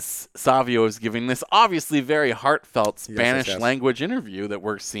 as Savio is giving this obviously very heartfelt Spanish language interview that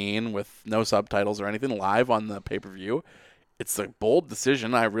we're seeing with no subtitles or anything live on the pay-per-view. It's a bold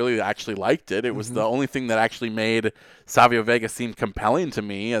decision. I really actually liked it. It was the only thing that actually made Savio Vega seem compelling to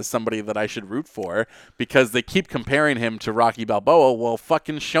me as somebody that I should root for, because they keep comparing him to Rocky Balboa. Well,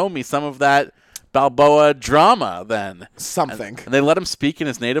 fucking show me some of that Balboa drama then. Something. And they let him speak in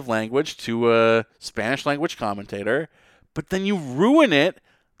his native language to a Spanish language commentator, but then you ruin it.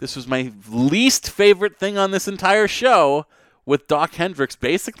 This was my least favorite thing on this entire show, with Doc Hendricks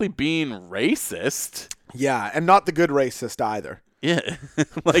basically being racist. Yeah, and not the good racist either. Yeah,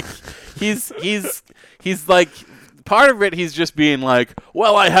 like he's like, part of it he's just being like,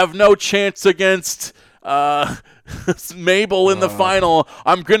 well, I have no chance against Mabel in the final.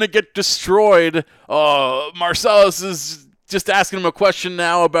 I'm gonna get destroyed. Marcellus is just asking him a question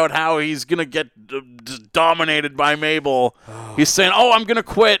now about how he's gonna get dominated by Mabel. He's saying, I'm gonna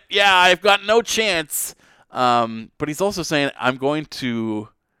quit. Yeah, I've got no chance. But he's also saying, I'm going to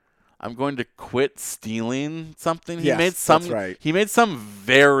I'm going to quit stealing something. He Yes, made some. that's right. He made some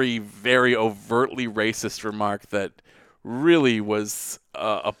very, very overtly racist remark that really was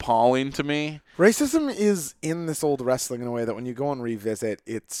appalling to me. Racism is in this old wrestling in a way that when you go and revisit,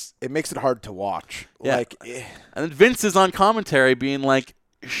 it makes it hard to watch. Yeah. And then Vince is on commentary being like,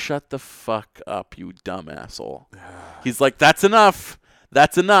 "Shut the fuck up, you dumb asshole." He's like, "That's enough.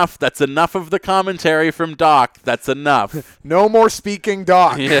 That's enough. That's enough of the commentary from Doc. That's enough." No more speaking,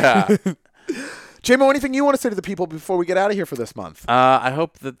 Doc. Yeah. JMO, anything you want to say to the people before we get out of here for this month? I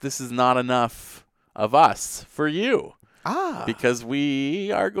hope that this is not enough of us for you. Because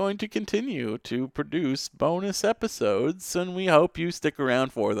we are going to continue to produce bonus episodes, and we hope you stick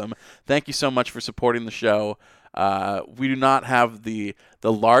around for them. Thank you so much for supporting the show. We do not have the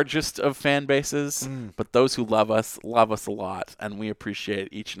largest of fan bases, but those who love us a lot, and we appreciate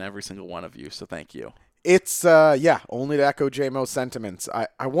each and every single one of you, so thank you. It's, only to echo JMO's sentiments.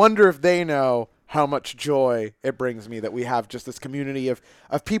 I wonder if they know how much joy it brings me that we have just this community of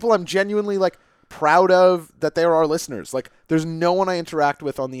people I'm genuinely, like, proud of that they're our listeners. Like, there's no one I interact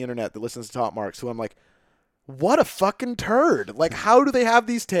with on the internet that listens to Top Marks who I'm like, what a fucking turd. Like, how do they have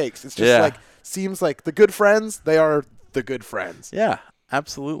these takes? It's just like, seems like the good friends, they are the good friends. Yeah,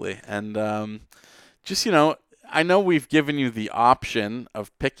 absolutely. And just, I know we've given you the option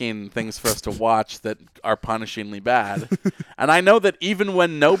of picking things for us to watch that are punishingly bad. And I know that even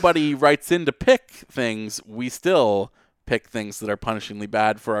when nobody writes in to pick things, we still pick things that are punishingly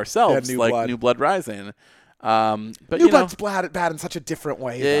bad for ourselves, New Blood Rising. But New Blood's bad in such a different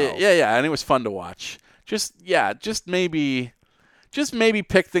way, though. Yeah, and it was fun to watch. Just maybe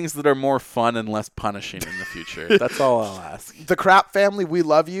pick things that are more fun and less punishing in the future. That's all I'll ask. The Crap family, we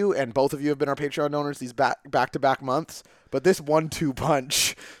love you, and both of you have been our Patreon donors these back-to-back months. But this 1-2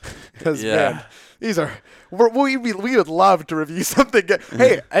 punch, because man, these are we would love to review something.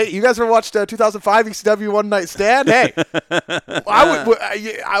 Hey, you guys ever watched 2005 ECW One Night Stand? Hey,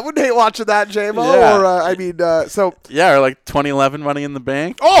 I wouldn't hate watching that, JMO. Or or like 2011 Money in the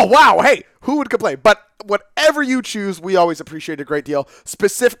Bank. Oh wow, hey, who would complain? But whatever you choose, we always appreciate a great deal.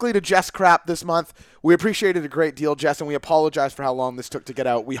 Specifically to Jess Crap this month, we appreciated a great deal, Jess, and we apologize for how long this took to get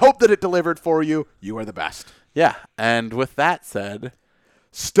out. We hope that it delivered for you. You are the best. Yeah, and with that said,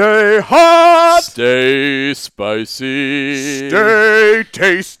 stay hot, stay spicy, stay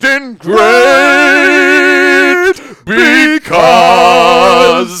tasting great,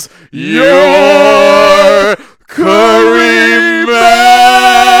 because you're Curry Man.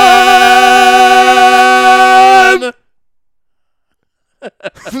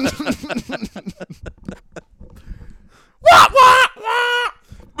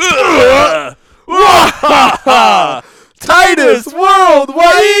 Titus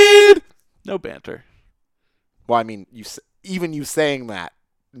worldwide. No banter. Well, I mean, even you saying that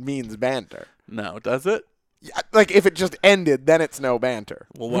means banter. No, does it? Yeah, like if it just ended, then it's no banter.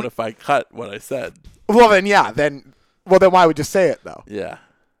 Well, what if I cut what I said? Well, then why would you say it though? Yeah,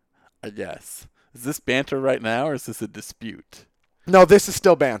 I guess. Is this banter right now, or is this a dispute? No, this is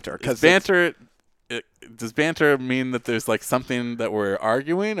still banter. Does banter mean that there's like something that we're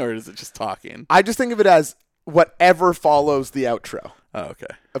arguing, or is it just talking? I just think of it as whatever follows the outro. Oh, okay.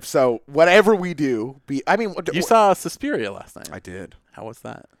 So whatever we do, you saw Suspiria last night. I did. How was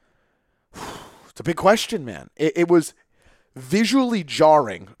that? It's a big question, man. It was visually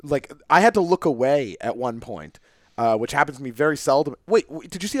jarring. Like, I had to look away at one point, which happens to me very seldom. Wait,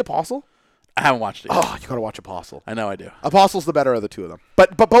 did you see Apostle? I haven't watched it yet. Oh, you gotta watch Apostle. I know I do. Apostle's the better of the two of them.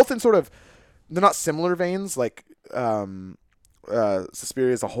 But both in sort of, they're not similar veins. Like,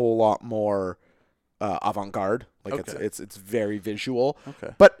 Suspiria is a whole lot more avant-garde. Like, okay. it's very visual.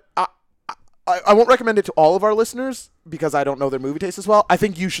 Okay. But I won't recommend it to all of our listeners because I don't know their movie taste as well. I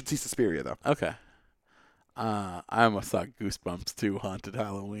think you should see Suspiria, though. Okay. I almost saw Goosebumps 2 Haunted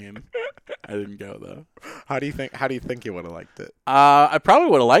Halloween. I didn't go, though. How do you think you would have liked it? I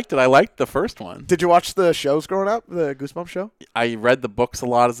probably would have liked it. I liked the first one. Did you watch the shows growing up, the Goosebumps show? I read the books a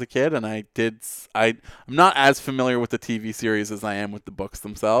lot as a kid, and I'm not as familiar with the TV series as I am with the books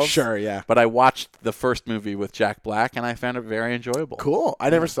themselves. Sure, yeah. But I watched the first movie with Jack Black, and I found it very enjoyable. Cool. I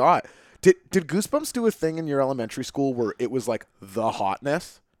never saw it. Did Goosebumps do a thing in your elementary school where it was like the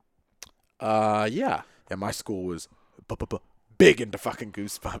hotness? Yeah. Yeah, my school was big into fucking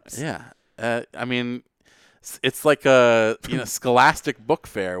Goosebumps. Yeah. I mean, It's like a Scholastic Book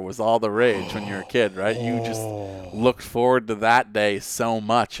Fair was all the rage when you were a kid, right? You just looked forward to that day so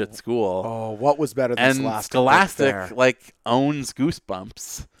much at school. Oh, what was better than And Scholastic? Scholastic owns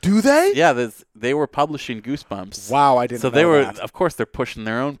Goosebumps. Do they? Yeah, they were publishing Goosebumps. Wow, I didn't So know they were, that. of course, they're pushing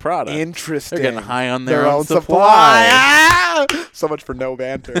their own product. Interesting. They're getting high on their own supply. Ah! So much for no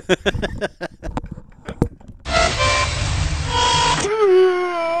banter.